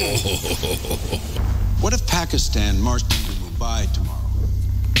 What if Pakistan marched into Mumbai tomorrow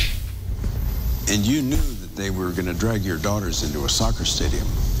and you knew that they were going to drag your daughters into a soccer stadium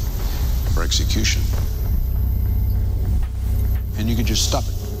for execution? And you could just stop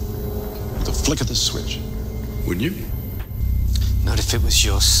it with a flick of the switch, wouldn't you? Not if it was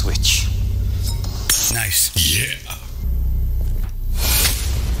your switch. Nice. Yeah.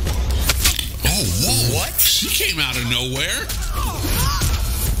 Oh, whoa. What? She came out of nowhere.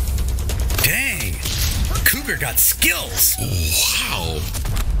 Dang. Cougar got skills. Wow.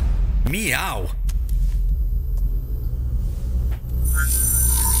 Meow.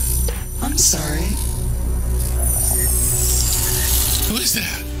 I'm sorry. Who is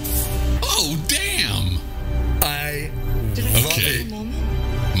that? Oh, damn. I love it.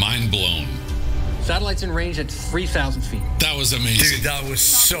 Mind blown. Satellite's in range at 3,000 feet. That was amazing. Dude, that was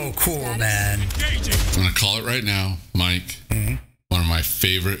so cool, man. I'm going to call it right now, Mike. Mm-hmm. One of my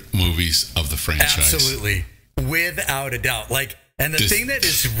favorite movies of the franchise. Absolutely. Without a doubt. Like, and the thing that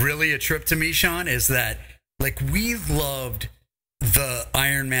is really a trip to me, Sean, is that, like, we loved the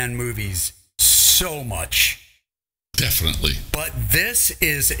Iron Man movies so much. Definitely. But this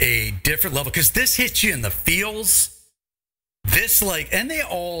is a different level because this hits you in the feels. This, like, and they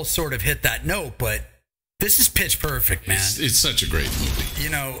all sort of hit that note, but this is pitch perfect, man. It's such a great movie. You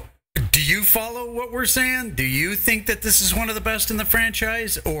know, do you follow what we're saying? Do you think that this is one of the best in the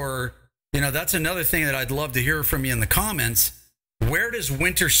franchise? Or, you know, that's another thing that I'd love to hear from you in the comments. Where does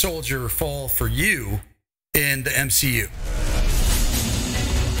Winter Soldier fall for you in the MCU?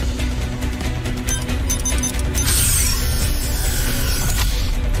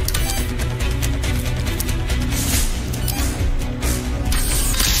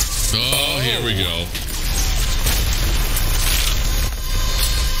 Oh, here we go.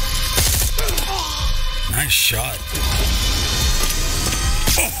 Nice shot.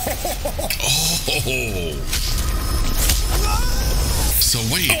 Oh. So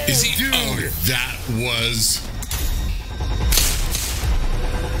wait, is he? Dude. Oh, that was.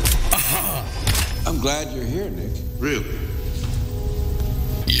 I'm glad you're here, Nick. Really?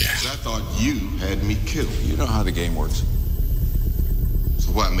 Yeah. I thought you had me killed. You know how the game works.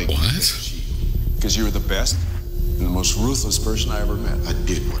 So why make What? Because you were the best and the most ruthless person I ever met. I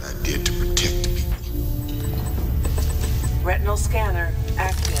did what I did to protect the people. Retinal scanner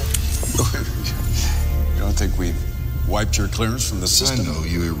active. You don't think we wiped your clearance from the system? I know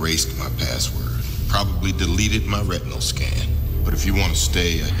you erased my password, probably deleted my retinal scan. But if you want to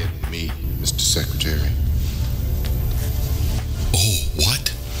stay ahead of me, Mr. Secretary. Oh,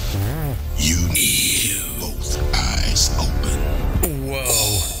 what? You need both eyes open.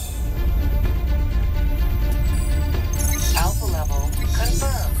 Whoa. Alpha level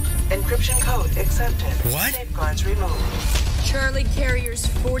confirmed. Encryption code accepted. What? Safeguards removed. Charlie carrier's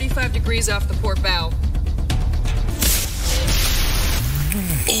 45 degrees off the port bow.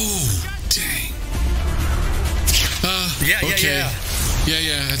 Oh, dang. Yeah.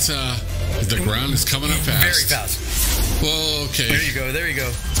 Yeah, it's the ground is coming up fast. Very fast. Well, okay. There you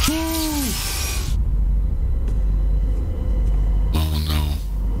go. Oh no.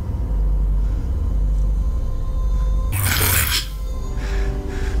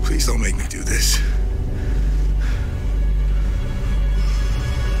 Please don't make me do this.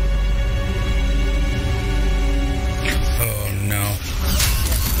 Oh no.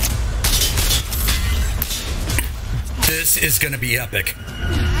 This is gonna be epic.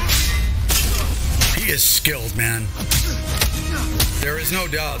 He is skilled, man. There is no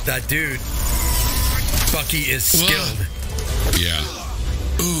doubt that dude, Bucky, is skilled. Yeah.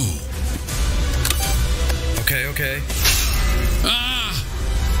 Ooh. Okay. Ah!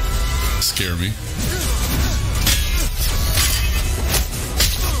 Scare me.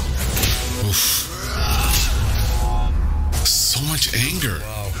 Oof. So much anger.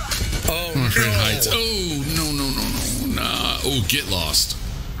 Wow. Oh, my friend no. Heights. Oh, no. Nah. Oh, get lost.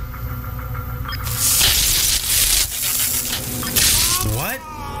 What?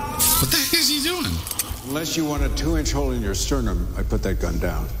 What the heck is he doing? Unless you want a 2-inch hole in your sternum, I put that gun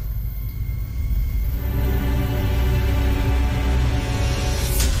down.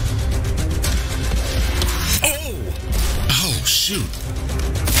 Oh, shoot.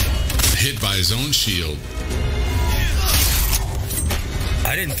 Hit by his own shield.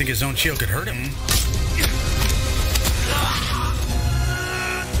 I didn't think his own shield could hurt him.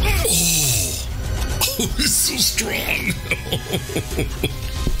 Oh, he's so strong.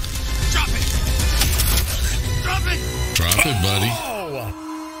 Drop it, buddy.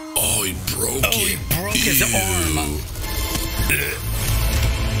 Oh, he broke it. He broke his arm.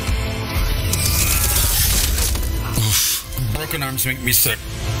 Broken arms make me sick.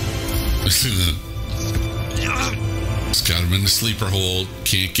 It's got him in the sleeper hold.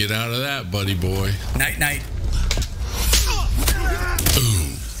 Can't get out of that, buddy boy. Night, night.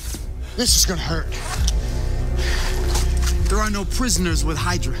 Ooh. This is gonna hurt. There are no prisoners with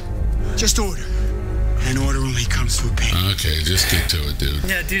Hydra. Just order. And order only comes through pain. Okay, just get to it, dude.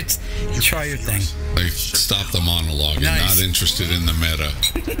 Yeah, dude, try your thing. Like, stop the monologue. Nice. I'm not interested in the meta.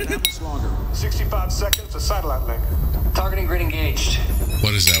 65 seconds to satellite link. Targeting grid engaged.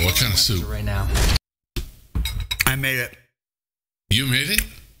 What is that? What kind of soup? Right now. I made it. You made it?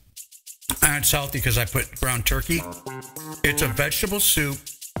 And it's healthy because I put ground turkey. It's a vegetable soup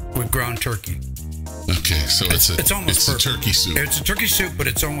with ground turkey. Okay, so it's a turkey soup. It's a turkey soup, but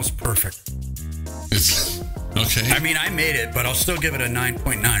it's almost perfect. It's okay. I mean, I made it, but I'll still give it a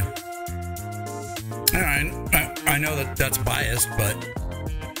 9.9. I know that's biased, but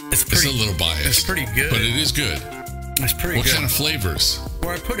it's pretty. It's a little biased. It's pretty good. But it is good. It's pretty what good. What kind of flavors?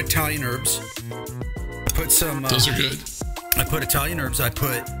 Well, I put Italian herbs. I put some. Those are good. I put Italian herbs. I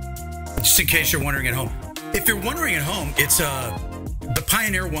put, just in case you're wondering at home. If you're wondering at home, it's the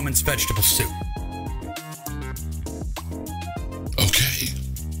Pioneer Woman's vegetable soup. Okay.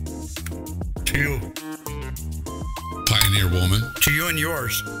 To you. Pioneer Woman. To you and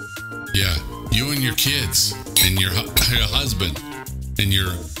yours. Yeah. You and your kids. And your husband. And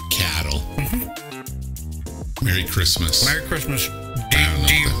your cattle. Mm-hmm. Merry Christmas. Merry Christmas. D.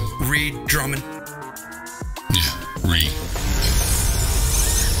 Reed Drummond. Yeah. Reed.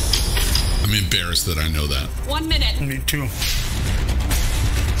 I'm embarrassed that I know that. 1 minute. Me too.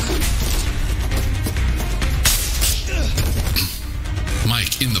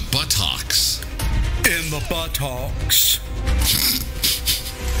 Mike, in the buttocks. In the buttocks.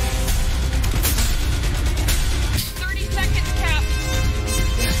 30 seconds, Cap.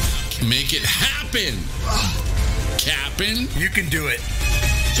 Make it happen. Captain. You can do it.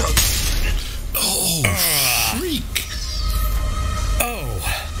 Oh, freak. Oh.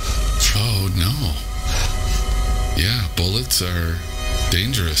 Oh, no. Yeah, bullets are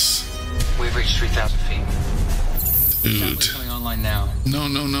dangerous. We've reached 3,000 feet. Dude. Coming online now. No.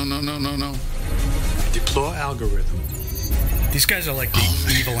 Deploy algorithm. These guys are like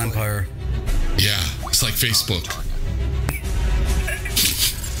the evil empire. Yeah, it's like Facebook.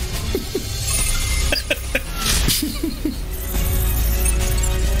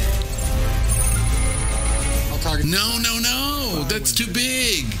 No. That's too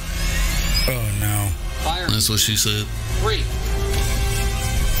big. Oh, no. Fire. That's what she said. 3,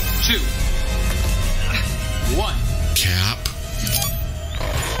 2, 1. Cap.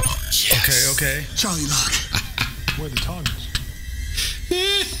 Yes. Okay. Charlie Lock. Where are the targets?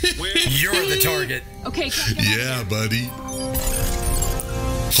 You're the target. Okay, Cap, get Yeah, buddy.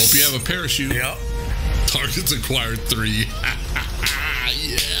 Hope you have a parachute. Yep. Targets acquired 3.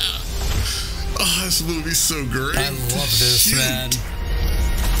 Yeah. Oh, this movie's so great. I love this, man.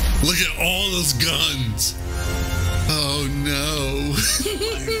 Look at all those guns. Oh, no.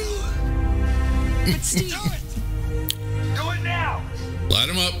 It's Steve. Do it now. Light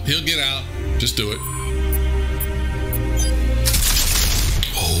him up. He'll get out. Just do it.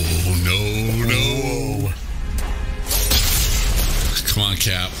 Oh, no. Whoa. Come on,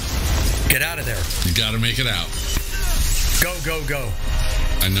 Cap. Get out of there. You got to make it out. Go.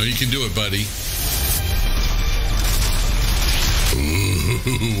 I know you can do it, buddy. Ooh,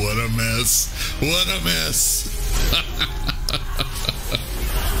 what a mess. What a mess.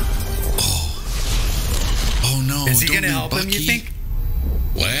 Oh, no. Is he going to do help him, you think?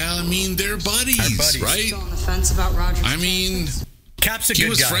 Well, I mean, they're buddies, right? Still on the fence about Roger. I mean, Cap's a he good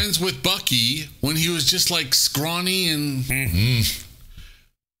was guy. friends with Bucky when he was just like scrawny and...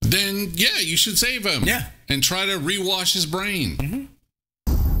 Then, yeah, you should save him. Yeah. And try to rewash his brain. Mm-hmm.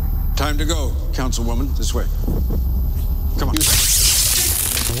 Time to go, Councilwoman. This way. Come on.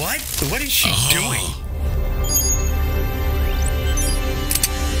 What? What is she doing?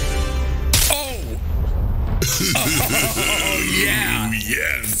 Oh! Oh, yeah.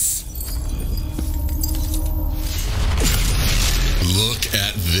 Yes. Look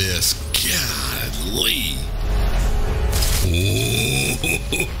at this. Golly.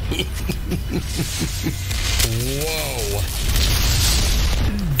 Whoa.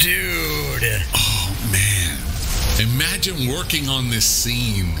 Dude. Oh, man. Imagine working on this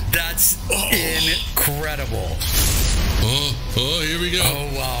scene. That's incredible. Oh, here we go. Oh,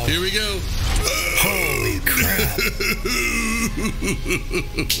 wow. Here we go. Holy crap.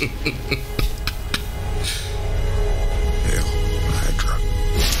 Hail, Hydra.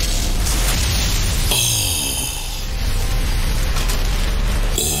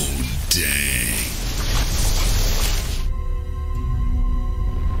 Oh, dang.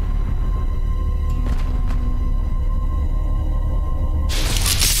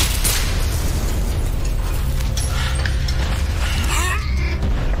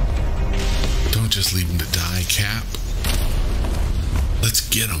 Let's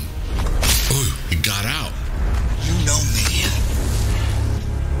get him. Oh, he got out. You know me.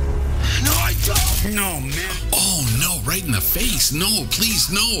 No, I don't. No, man. Oh, no, right in the face. No, please,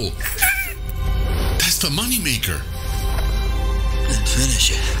 no. That's the moneymaker. Then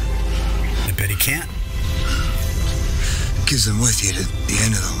finish it. I bet he can't. Because I'm with you to the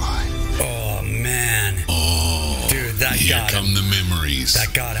end of the line. Oh, man. Oh. Dude, that here got come him. the memories.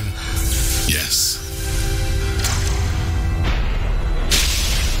 That got him. Yes.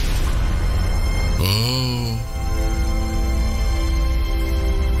 Oh.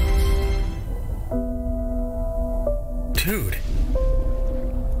 Dude.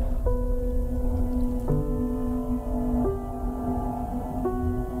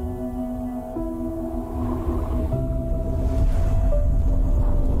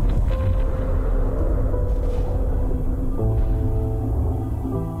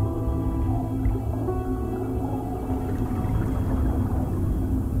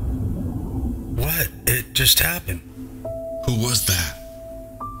 What? It just happened. Who was that?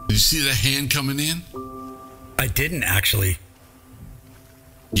 Did you see the hand coming in? I didn't actually.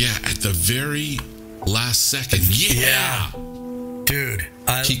 Yeah, at the very last second. Yeah. Dude.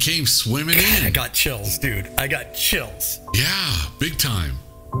 He came swimming in. I got chills, dude. I got chills. Yeah, big time.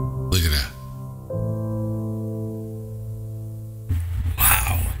 Look at that.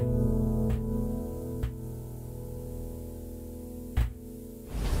 Wow.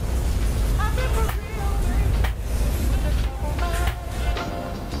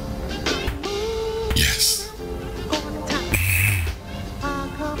 Yes.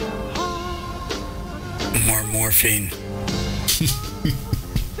 More morphine.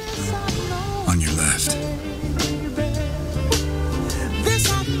 On your left. Do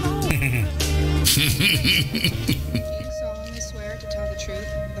you solemnly swear to tell the truth,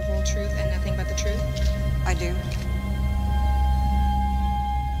 the whole truth, and nothing but the truth? I do.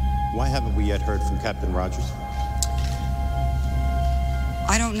 Why haven't we yet heard from Captain Rogers?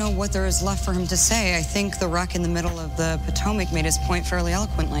 I don't know what there is left for him to say. I think the wreck in the middle of the Potomac made his point fairly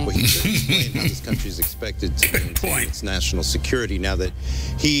eloquently. Well, he should explain how this country is expected to maintain its national security now that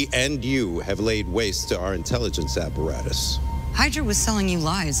he and you have laid waste to our intelligence apparatus. Hydra was selling you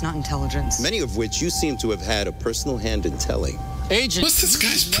lies, not intelligence. Many of which you seem to have had a personal hand in telling. Agent, what's this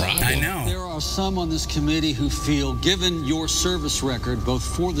guy's problem? I know. There are some on this committee who feel, given your service record, both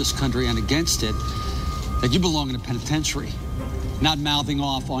for this country and against it, that you belong in a penitentiary, not mouthing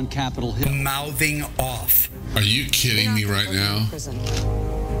off on Capitol Hill. Mouthing off. Are you kidding me right now? Prison.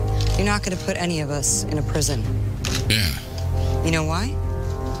 You're not going to put any of us in a prison. Yeah. You know why?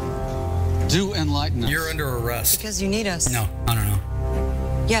 Do enlighten us. You're under arrest. Because you need us. No, I don't know.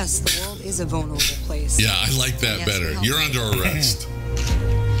 Yes, the world is a vulnerable place. Yeah, I like that Yes, better. You're under arrest.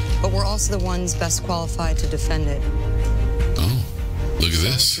 But we're also the ones best qualified to defend it. Oh, look at So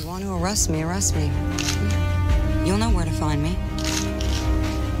this. if you want to arrest me, arrest me. You'll know where to find me.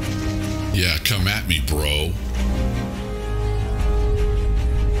 Yeah, come at me, bro.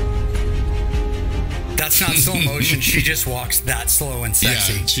 That's not slow motion. She just walks that slow and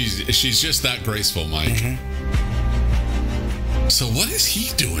sexy. Yeah, she's just that graceful, Mike. Mm-hmm. So what is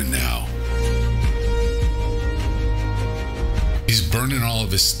he doing now? He's burning all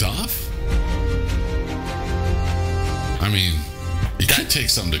of his stuff? I mean, he could take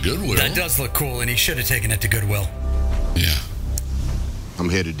something to Goodwill. That does look cool, and he should have taken it to Goodwill. Yeah. I'm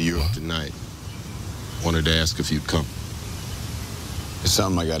headed to Europe tonight. Wanted to ask if you'd come. There's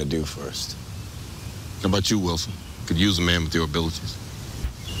something I gotta do first. How about you, Wilson? Could use a man with your abilities.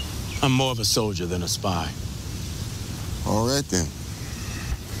 I'm more of a soldier than a spy. All right, then.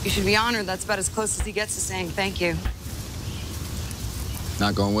 You should be honored. That's about as close as he gets to saying thank you.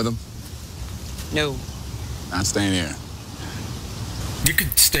 Not going with him? No. Not staying here. You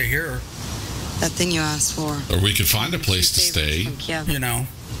could stay here. That thing you asked for. Or we could find a place to stay. You know,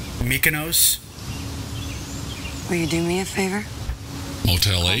 Mykonos. Will you do me a favor?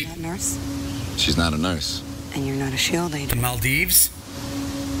 Motel Call 8? that nurse. She's not a nurse. And you're not a shield agent. The Maldives?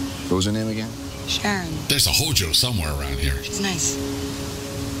 What was her name again? Sharon. There's a Hojo somewhere around here. She's nice.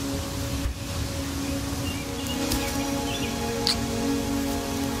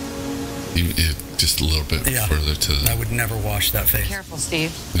 Just a little bit further to the... I would never wash that face. Careful,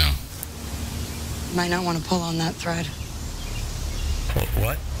 Steve. No. You might not want to pull on that thread.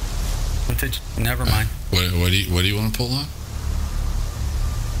 What? What did you... Never mind. What do you want to pull on?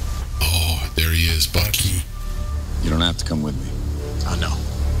 Oh, there he is, Bucky. You don't have to come with me. I know.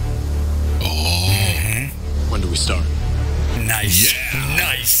 Oh. Mm-hmm. When do we start? Nice. Yeah.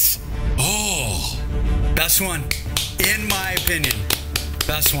 Nice. Oh. Best one. In my opinion.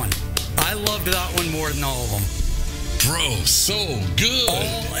 Best one. I loved that one more than all of them. Bro, so good.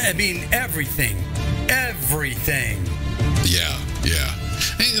 I mean, everything. Yeah.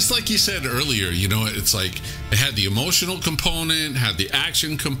 And it's like you said earlier, you know, it's like it had the emotional component, had the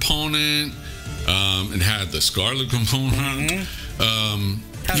action component, and had the Scarlet component.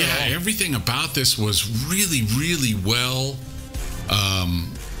 Everything about this was really, really well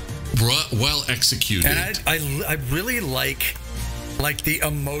executed. And I really like the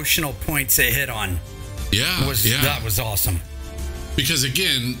emotional points they hit on. That was awesome. Because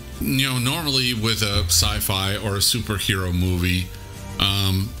again, you know, normally with a sci-fi or a superhero movie,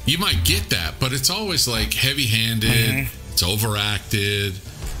 you might get that, but it's always like heavy-handed, it's overacted,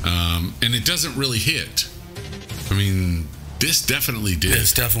 and it doesn't really hit. I mean, this definitely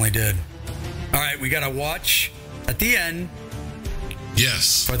did. All right, we got to watch at the end.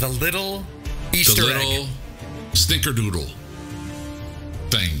 Yes. For the little Easter egg. The little snickerdoodle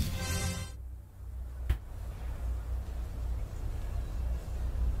thing.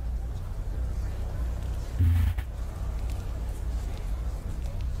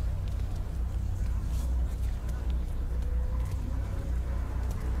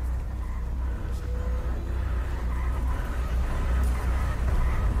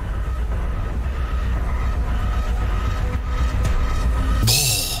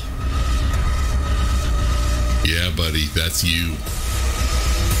 Yeah, buddy, that's you.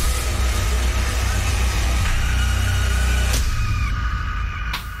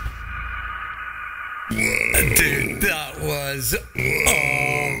 Dude, that was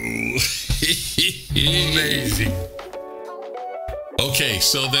amazing. Okay,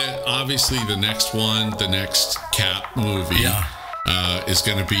 so then obviously the next one, the next Cap movie, is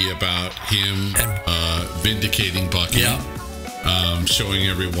going to be about him vindicating Bucky, showing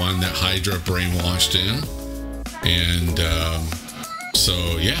everyone that Hydra brainwashed him. And so,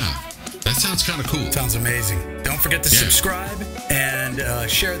 yeah, that sounds kind of cool. Sounds amazing. Don't forget to subscribe and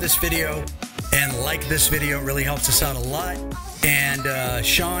share this video and like this video. It really helps us out a lot. And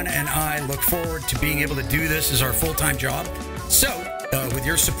Sean and I look forward to being able to do this as our full-time job. So, with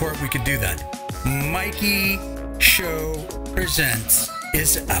your support, we could do that. Mikey Show Presents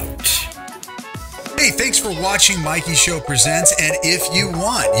is out. Hey, thanks for watching Mikey Show Presents, and if you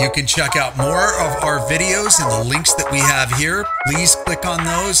want, you can check out more of our videos and the links that we have here. Please click on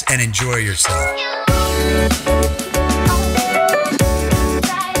those and enjoy yourself.